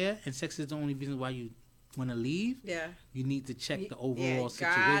you're there and sex is the only reason why you want to leave, you need to check the overall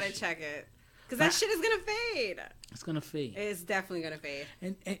situation. Gotta check it, because that shit is gonna fade. It's gonna fade. It's definitely gonna fade.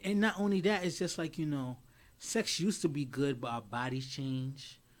 And not only that, it's just like, you know, sex used to be good, but our bodies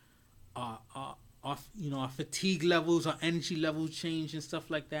change. Our fatigue levels, our energy levels change and stuff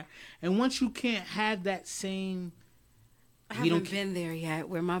like that. And once you can't have that same, I haven't been there yet,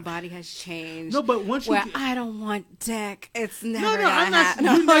 where my body has changed. No, but once I don't want dick. It's never.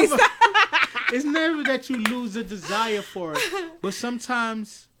 It's never that you lose a desire for it, but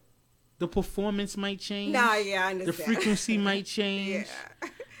sometimes the performance might change. No, yeah, I understand. The frequency might change. Yeah.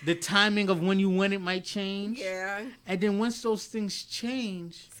 The timing of when you want it might change. Yeah. And then once those things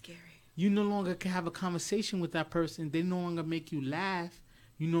change, scary. You no longer can have a conversation with that person. They no longer make you laugh.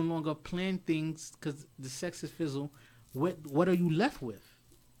 You no longer plan things because the sex is fizzled. What are you left with?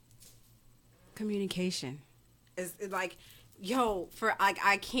 Communication. Is like,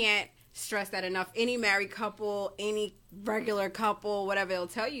 I can't stress that enough. Any married couple, any regular couple, whatever they'll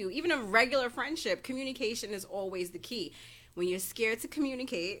tell you, even a regular friendship, communication is always the key. When you're scared to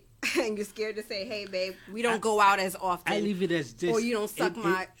communicate and you're scared to say, hey, babe, we don't go out as often. I leave it as this. Or you don't suck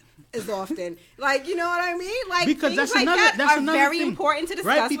as often. Like, you know what I mean? Like, because things that's very thing, important to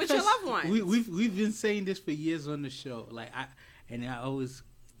discuss with your loved ones. We've been saying this for years on the show. Like, I always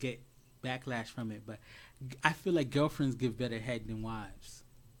get backlash from it, but I feel like girlfriends give better head than wives.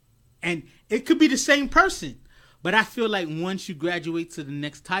 And it could be the same person, but I feel like once you graduate to the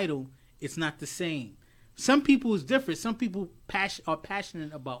next title, it's not the same. Some people is different. Some people are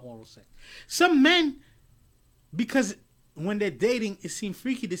passionate about oral sex. Some men, because when they're dating, it seems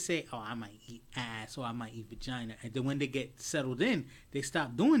freaky to say, oh, I might eat ass or I might eat vagina. And then when they get settled in, they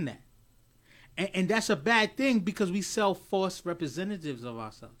stop doing that. And that's a bad thing because we sell false representatives of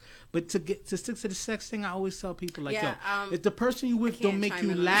ourselves. But to stick to the sex thing, I always tell people, like, if the person you with don't make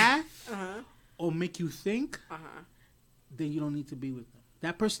you laugh or make you think, then you don't need to be with them.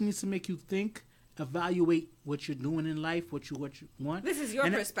 That person needs to make you think, evaluate what you're doing in life, what you want. This is your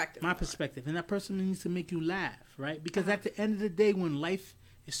perspective. My perspective. And that person needs to make you laugh, right? Because at the end of the day, when life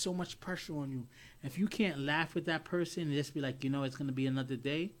is so much pressure on you, if you can't laugh with that person and just be like, it's going to be another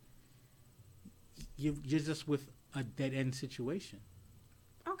day, you're just with a dead-end situation.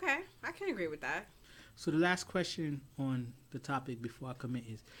 Okay, I can agree with that. So the last question on the topic before I commit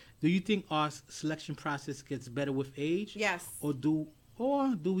is, do you think our selection process gets better with age? Yes. Or do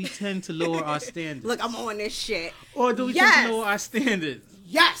we tend to lower our standards? Look, I'm on this shit. Or do we tend to lower our standards?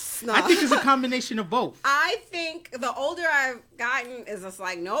 Yes. No. I think it's a combination of both. I think the older I've gotten is just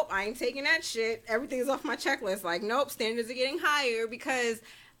like, nope, I ain't taking that shit. Everything's off my checklist. Like, nope, standards are getting higher because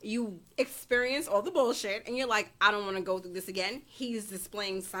you experience all the bullshit and you're like, I don't want to go through this again. He's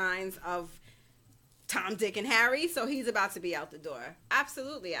displaying signs of Tom, Dick, and Harry, so he's about to be out the door.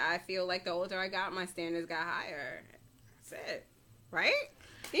 Absolutely. I feel like the older I got, my standards got higher. That's it. Right?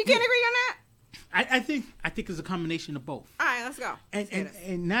 You can agree on that? I think it's a combination of both. All right, let's go.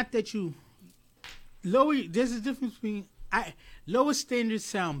 And not that you lower. There's a difference between lower standards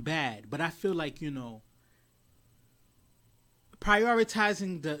sound bad, but I feel like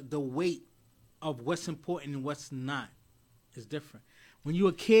prioritizing the weight of what's important and what's not is different. When you're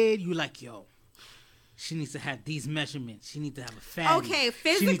a kid, you like, yo, she needs to have these measurements. She needs to have a fatty. Okay,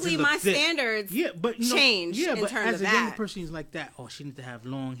 physically, my standards change in terms of that. As a younger person, is like that. Oh, she needs to have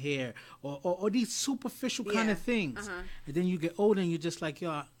long hair, or these superficial kind of things. And then you get older, and you're just like, yo,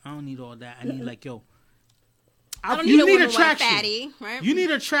 I don't need all that. I need like, yo, you need attraction. Fatty, right? You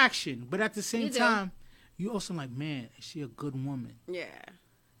need attraction, but at the same time, you also like, man, is she a good woman? Yeah.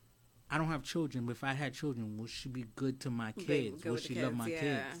 I don't have children, but if I had children, will she be good to my kids? Will she love my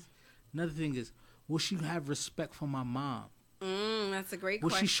kids? Another thing is, will she have respect for my mom? That's a great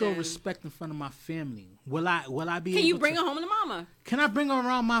question. Will she show respect in front of my family? Will I be able to... Can you bring her home to mama? Can I bring her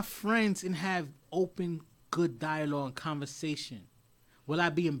around my friends and have open, good dialogue and conversation? Will I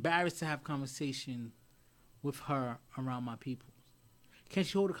be embarrassed to have conversation with her around my people? Can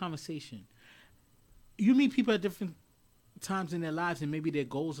she hold a conversation? You meet people at different times in their lives, and maybe their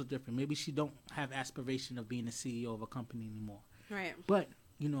goals are different. Maybe she don't have aspiration of being a CEO of a company anymore. Right. But,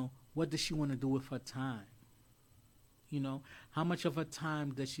 what does she want to do with her time? How much of her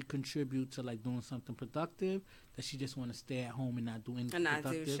time does she contribute to like doing something productive? Does she just want to stay at home and not do anything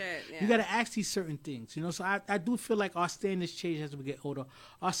productive? Do shit, yeah. You got to ask these certain things, So I do feel like our standards change as we get older.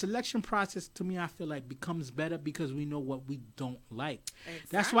 Our selection process, to me, I feel like becomes better because we know what we don't like. Exactly.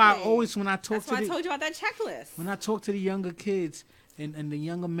 That's why I always, when I talk I told you about that checklist. When I talk to the younger kids and the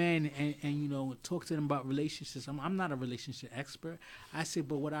younger men and talk to them about relationships, I'm not a relationship expert. I say,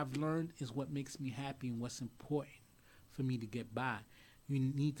 but what I've learned is what makes me happy and what's important for me to get by. You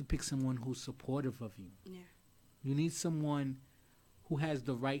need to pick someone who's supportive of you. Yeah. You need someone who has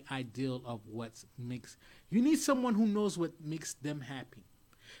the right ideal of you need someone who knows what makes them happy.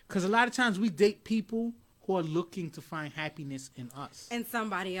 Because a lot of times we date people who are looking to find happiness in us. And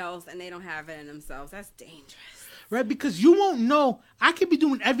somebody else, and they don't have it in themselves. That's dangerous. Right? Because you won't know. I could be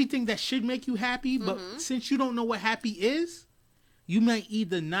doing everything that should make you happy, but since you don't know what happy is, you might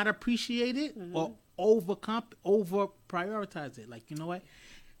either not appreciate it or over prioritize it. Like, you know what?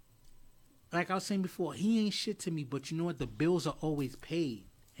 Like I was saying before, he ain't shit to me, but you know what? The bills are always paid,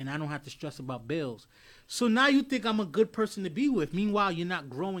 and I don't have to stress about bills. So now you think I'm a good person to be with. Meanwhile, you're not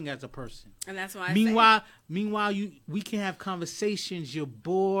growing as a person. And that's why Meanwhile, we can have conversations. You're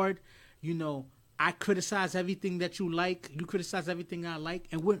bored. I criticize everything that you like. You criticize everything I like,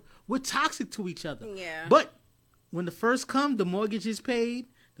 and we're toxic to each other. Yeah. But when the first come, the mortgage is paid,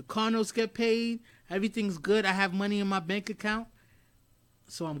 the car notes get paid, everything's good. I have money in my bank account,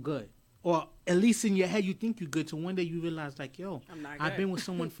 so I'm good. Or at least in your head, you think you're good. So one day you realize, like, yo, I've been with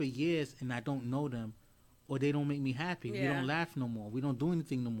someone for years and I don't know them, or they don't make me happy. Yeah. We don't laugh no more. We don't do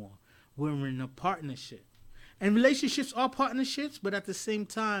anything no more. We're in a partnership. And relationships are partnerships, but at the same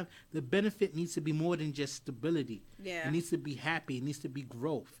time, the benefit needs to be more than just stability. Yeah. It needs to be happy. It needs to be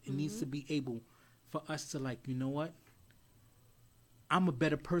growth. It needs to be able for us to, like, you know what? I'm a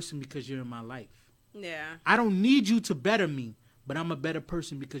better person because you're in my life. Yeah. I don't need you to better me, but I'm a better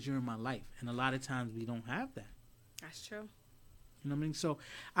person because you're in my life. And a lot of times we don't have that. That's true. You know what I mean? So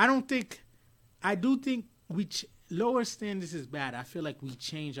I do think lower standards is bad. I feel like we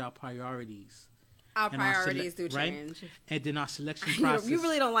change our priorities. Our priorities do change. Right? And then our selection process. You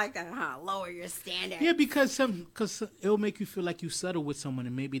really don't like that, huh? Lower your standards. Yeah, because it'll make you feel like you settled with someone,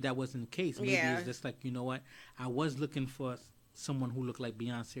 and maybe that wasn't the case. Maybe it's just like, you know what? I was looking for someone who looked like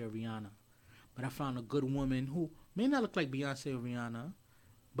Beyonce or Rihanna, but I found a good woman who may not look like Beyonce or Rihanna,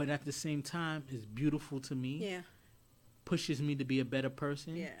 but at the same time is beautiful to me. Yeah. Pushes me to be a better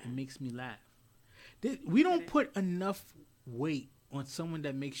person. Yeah. And makes me laugh. We don't put enough weight on someone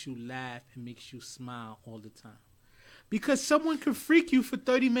that makes you laugh and makes you smile all the time. Because someone can freak you for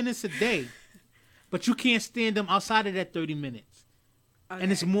 30 minutes a day, but you can't stand them outside of that 30 minutes. Okay.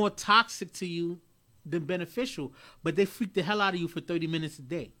 And it's more toxic to you than beneficial, but they freak the hell out of you for 30 minutes a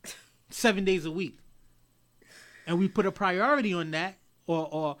day, 7 days a week. And we put a priority on that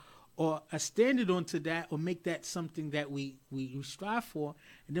or a standard onto that, or make that something that we strive for,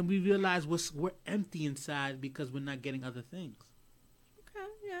 and then we realize we're empty inside because we're not getting other things. Okay,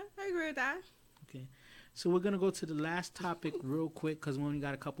 yeah, I agree with that. Okay, so we're going to go to the last topic real quick because we only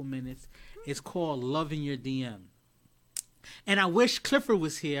got a couple minutes. It's called Loving Your DM. And I wish Clifford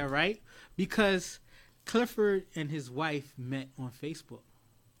was here, right? Because Clifford and his wife met on Facebook.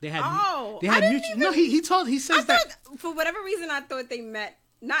 They had mutual. No, he says that for whatever reason I thought they met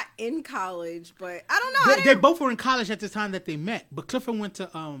not in college, but I don't know. They both were in college at the time that they met. But Clifford went to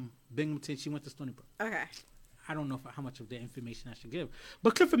Binghamton. She went to Stony Brook. Okay. I don't know how much of the information I should give.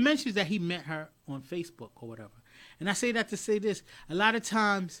 But Clifford mentions that he met her on Facebook or whatever. And I say that to say this. A lot of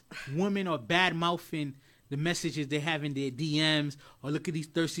times, women are bad-mouthing the messages they have in their DMs or look at these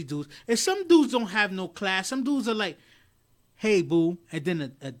thirsty dudes. And some dudes don't have no class. Some dudes are like, hey, boo. And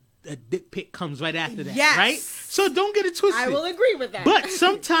then a dick pic comes right after that, yes. right? So don't get it twisted. I will agree with that. But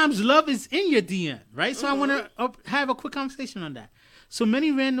sometimes love is in your DM, right? So I want to have a quick conversation on that. So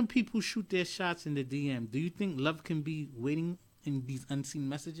many random people shoot their shots in the DM. Do you think love can be waiting in these unseen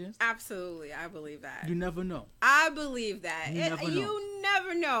messages? Absolutely. I believe that. You never know. I believe that. You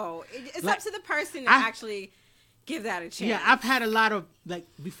never know. It's up to the person to actually give that a chance. Yeah, I've had a lot of, like,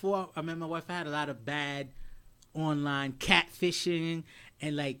 before I met my wife, I had a lot of bad online catfishing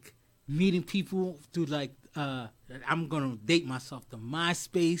and, like, meeting people through, like, I'm going to date myself, the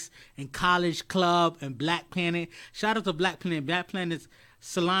MySpace and College Club and Black Planet. Shout out to Black Planet. Black Planet's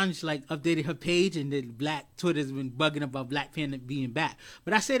Solange, like, updated her page, and then Black Twitter's been bugging about Black Planet being back.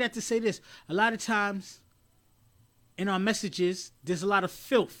 But I say that to say this. A lot of times in our messages, there's a lot of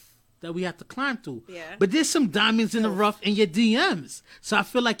filth that we have to climb through. Yeah. But there's some diamonds in the rough in your DMs. So I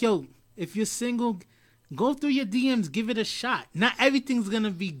feel like, yo, if you're single, go through your DMs, give it a shot. Not everything's going to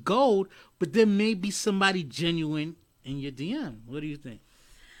be gold, but there may be somebody genuine in your DM. What do you think?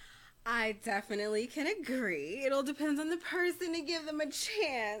 I definitely can agree. It all depends on the person to give them a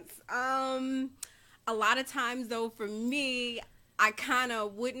chance. A lot of times, though, for me, I kind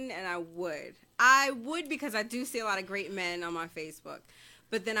of wouldn't and I would. I would because I do see a lot of great men on my Facebook.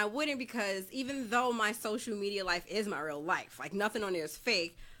 But then I wouldn't because even though my social media life is my real life, like nothing on there is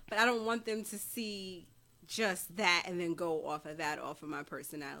fake, but I don't want them to see just that and then go off of that, off of my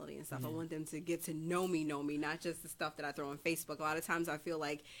personality and stuff. I want them to get to know me, not just the stuff that I throw on Facebook. A lot of times I feel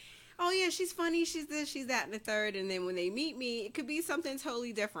like, oh yeah, she's funny, she's this, she's that, and the third, and then when they meet me, it could be something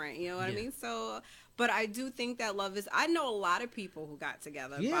totally different, you know what I mean? So, but I do think that love is, I know a lot of people who got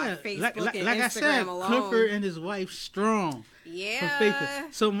together by Facebook and Instagram I said, alone. Clifford and his wife strong. Yeah.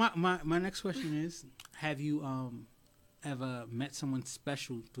 So my next question is, have you ever met someone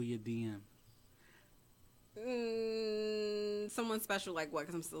special through your DM? Someone special like what?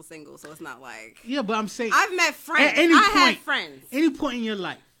 Because I'm still single, so it's not like. Yeah, but I'm saying I've met friends. Had friends. Any point in your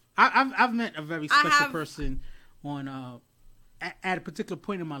life, I've met a very special person on at a particular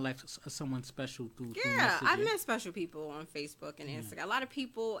point in my life, someone special through. Yeah, I've met special people on Facebook and Instagram. A lot of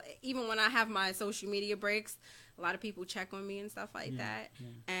people, even when I have my social media breaks, a lot of people check on me and stuff like that. Yeah.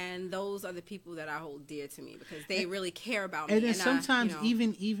 And those are the people that I hold dear to me because they really care about me. And then sometimes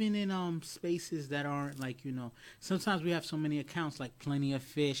even in spaces that aren't like, sometimes we have so many accounts like Plenty of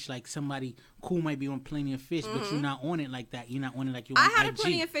Fish, like somebody cool might be on Plenty of Fish, but you're not on it like that. You're not on it like you're on IG. I had a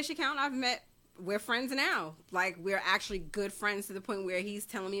Plenty of Fish account. We're friends now. Like, we're actually good friends to the point where he's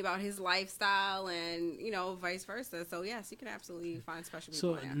telling me about his lifestyle and, vice versa. So, yes, you can absolutely find special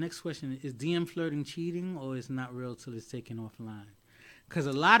people. So, the next question is DM flirting cheating or is not real till it's taken offline? Because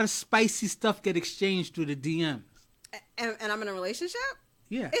a lot of spicy stuff get exchanged through the DMs. And I'm in a relationship?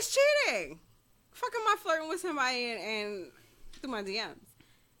 Yeah. It's cheating. Fuck am I flirting with somebody and through my DMs?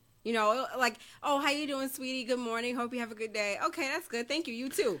 Like, oh, how you doing, sweetie? Good morning. Hope you have a good day. Okay, that's good. Thank you. You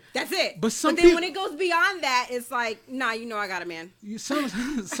too. That's it. But then when it goes beyond that, it's like, nah, I got a man.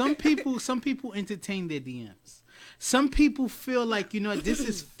 Some people entertain their DMs. Some people feel like, this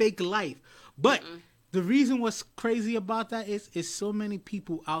is fake life. But the reason what's crazy about that is so many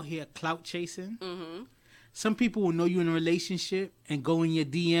people out here clout chasing. Mm-hmm. Some people will know you're in a relationship and go in your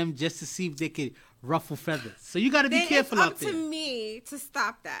DM just to see if they could ruffle feathers. So you got to be careful out there. It's up to me to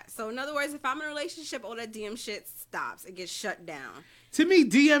stop that. So in other words, if I'm in a relationship, all that DM shit stops. It gets shut down. To me,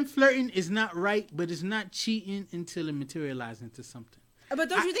 DM flirting is not right, but it's not cheating until it materializes into something. But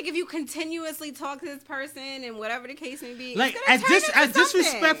don't you think if you continuously talk to this person and whatever the case may be, like as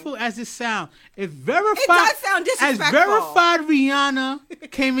disrespectful as it sounds, it does sound disrespectful. As verified Rihanna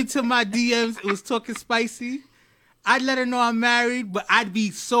came into my DMs, it was talking spicy. I'd let her know I'm married, but I'd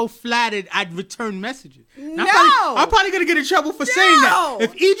be so flattered I'd return messages. No! I'm probably going to get in trouble for saying that.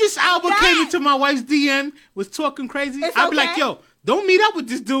 If Idris Elba came into my wife's DM, was talking crazy, I'd be like, yo, don't meet up with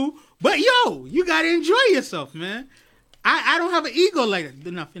this dude, but yo, you got to enjoy yourself, man. I don't have an ego like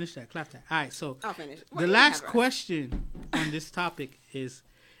that. No, finish that. Clap that. All right, so I'll finish. The last question on this topic is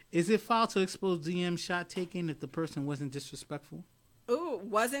it foul to expose DM shot taking if the person wasn't disrespectful? Ooh,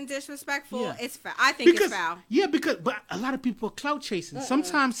 wasn't disrespectful? Yeah. It's foul. I think it's foul. Yeah, but a lot of people are clout chasing.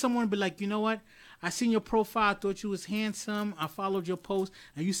 Sometimes someone will be like, you know what? I seen your profile, I thought you was handsome. I followed your post,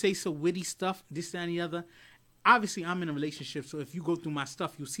 and you say some witty stuff, this, that, and the other. obviously I'm in a relationship, so if you go through my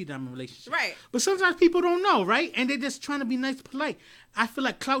stuff, you'll see that I'm in a relationship. Right. But sometimes people don't know, right? And they're just trying to be nice, polite. I feel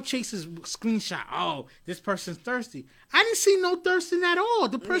like clout chasers screenshot, oh, this person's thirsty. I didn't see no thirsting at all.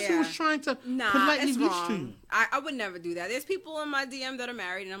 The person was trying to politely reach to you. I would never do that. There's people in my DM that are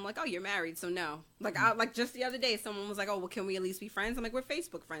married, and I'm like, oh, you're married, so no. Like, like just the other day, someone was like, oh, well, can we at least be friends? I'm like, we're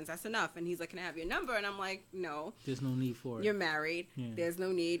Facebook friends. That's enough. And he's like, can I have your number? And I'm like, no. There's no need for it. You're married. Yeah. There's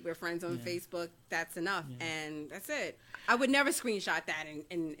no need. We're friends on Facebook. That's enough. Yeah. And that's it. I would never screenshot that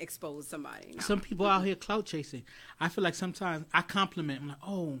and expose somebody. No. Some people out here clout chasing. I feel like sometimes I compliment. I'm like,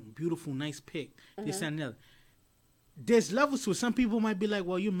 oh, beautiful, nice pic. This and the other. There's levels to it. Some people might be like,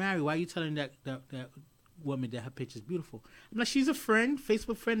 well, you're married. Why are you telling that woman that her picture's beautiful? I'm like, she's a friend,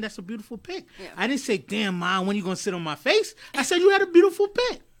 Facebook friend. That's a beautiful pic. Yeah. I didn't say, damn, Mom, when you going to sit on my face? I said, you had a beautiful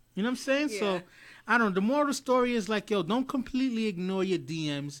pic. You know what I'm saying? Yeah. So, I don't know. The moral of the story is like, yo, don't completely ignore your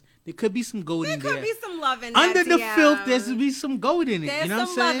DMs. There could be some gold in there. There could be some love in Under that the DM. filth, there's be some gold in it. There's you know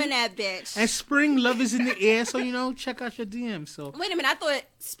some what I'm saying? love in that bitch. And spring, love is in the air. So, check out your DMs. So wait a minute. I thought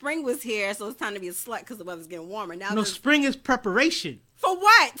spring was here, so it's time to be a slut because the weather's getting warmer. Now spring is preparation. For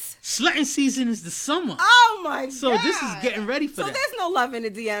what? Slutting season is the summer. Oh, my God. So this is getting ready for that. So there's no love in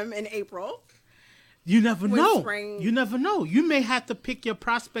the DM in April. You never know. Spring... You never know. You may have to pick your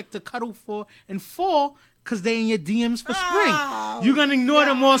prospect to cuddle for in fall because they in your DMs for spring. You're going to ignore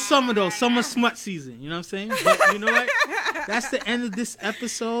them all summer, though. Summer smut season. You know what I'm saying? But you know what? That's the end of this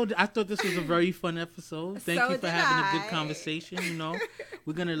episode. I thought this was a very fun episode. Thank you for having a good conversation.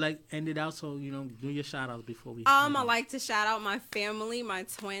 We're going to end it out. So, do your shout outs before we. I like to shout out my family, my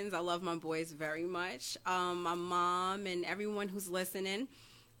twins. I love my boys very much. My mom and everyone who's listening.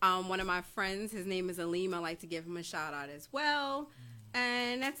 One of my friends, his name is Aleem. I like to give him a shout out as well.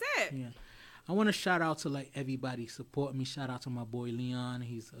 And that's it. Yeah. I want to shout out to everybody supporting me. Shout out to my boy Leon.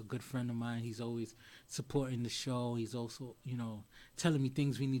 He's a good friend of mine. He's always supporting the show. He's also, telling me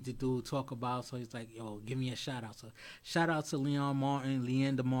things we need to do, talk about. So he's like, yo, give me a shout out. So shout out to Leon Martin,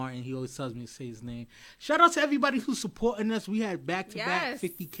 Leander Martin. He always tells me to say his name. Shout out to everybody who's supporting us. We had back-to-back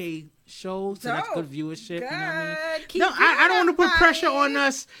 50K shows. So that's good viewership. Good. You know what I mean? I don't want to put pressure on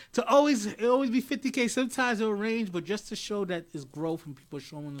us to always be 50K. Sometimes it'll range, but just to show that there's growth and people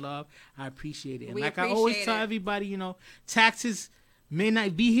showing love, I appreciate it. And I always tell everybody, taxes may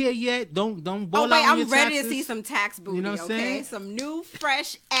not be here yet. Don't ball out on your I'm ready taxes. To see some tax booty, you know what I'm saying? Some new,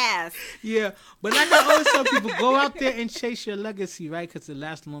 fresh ass. Yeah, but like I always tell people, go out there and chase your legacy, right? Because it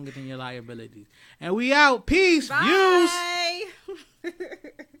lasts longer than your liabilities. And we out. Peace. Bye. Views.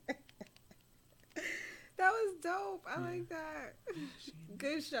 That was dope. I like that.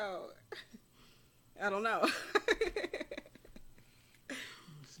 Good show. I don't know.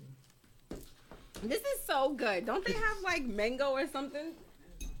 This is so good. Don't they have mango or something?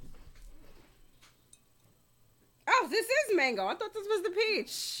 Oh, this is mango. I thought this was the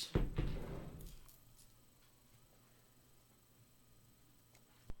peach.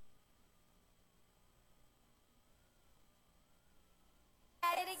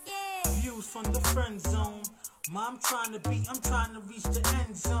 Views from the friend zone. I'm trying to reach the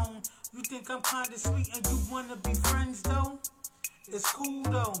end zone. You think I'm kinda sweet and you wanna be friends though? It's cool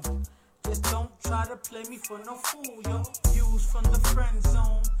though. Just don't try to play me for no fool, yo. Views from the friend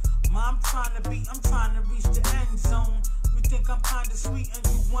zone. I'm trying to reach the end zone. You think I'm kinda sweet and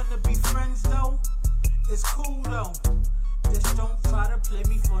you wanna be friends though? It's cool though. Just don't try to play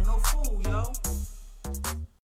me for no fool.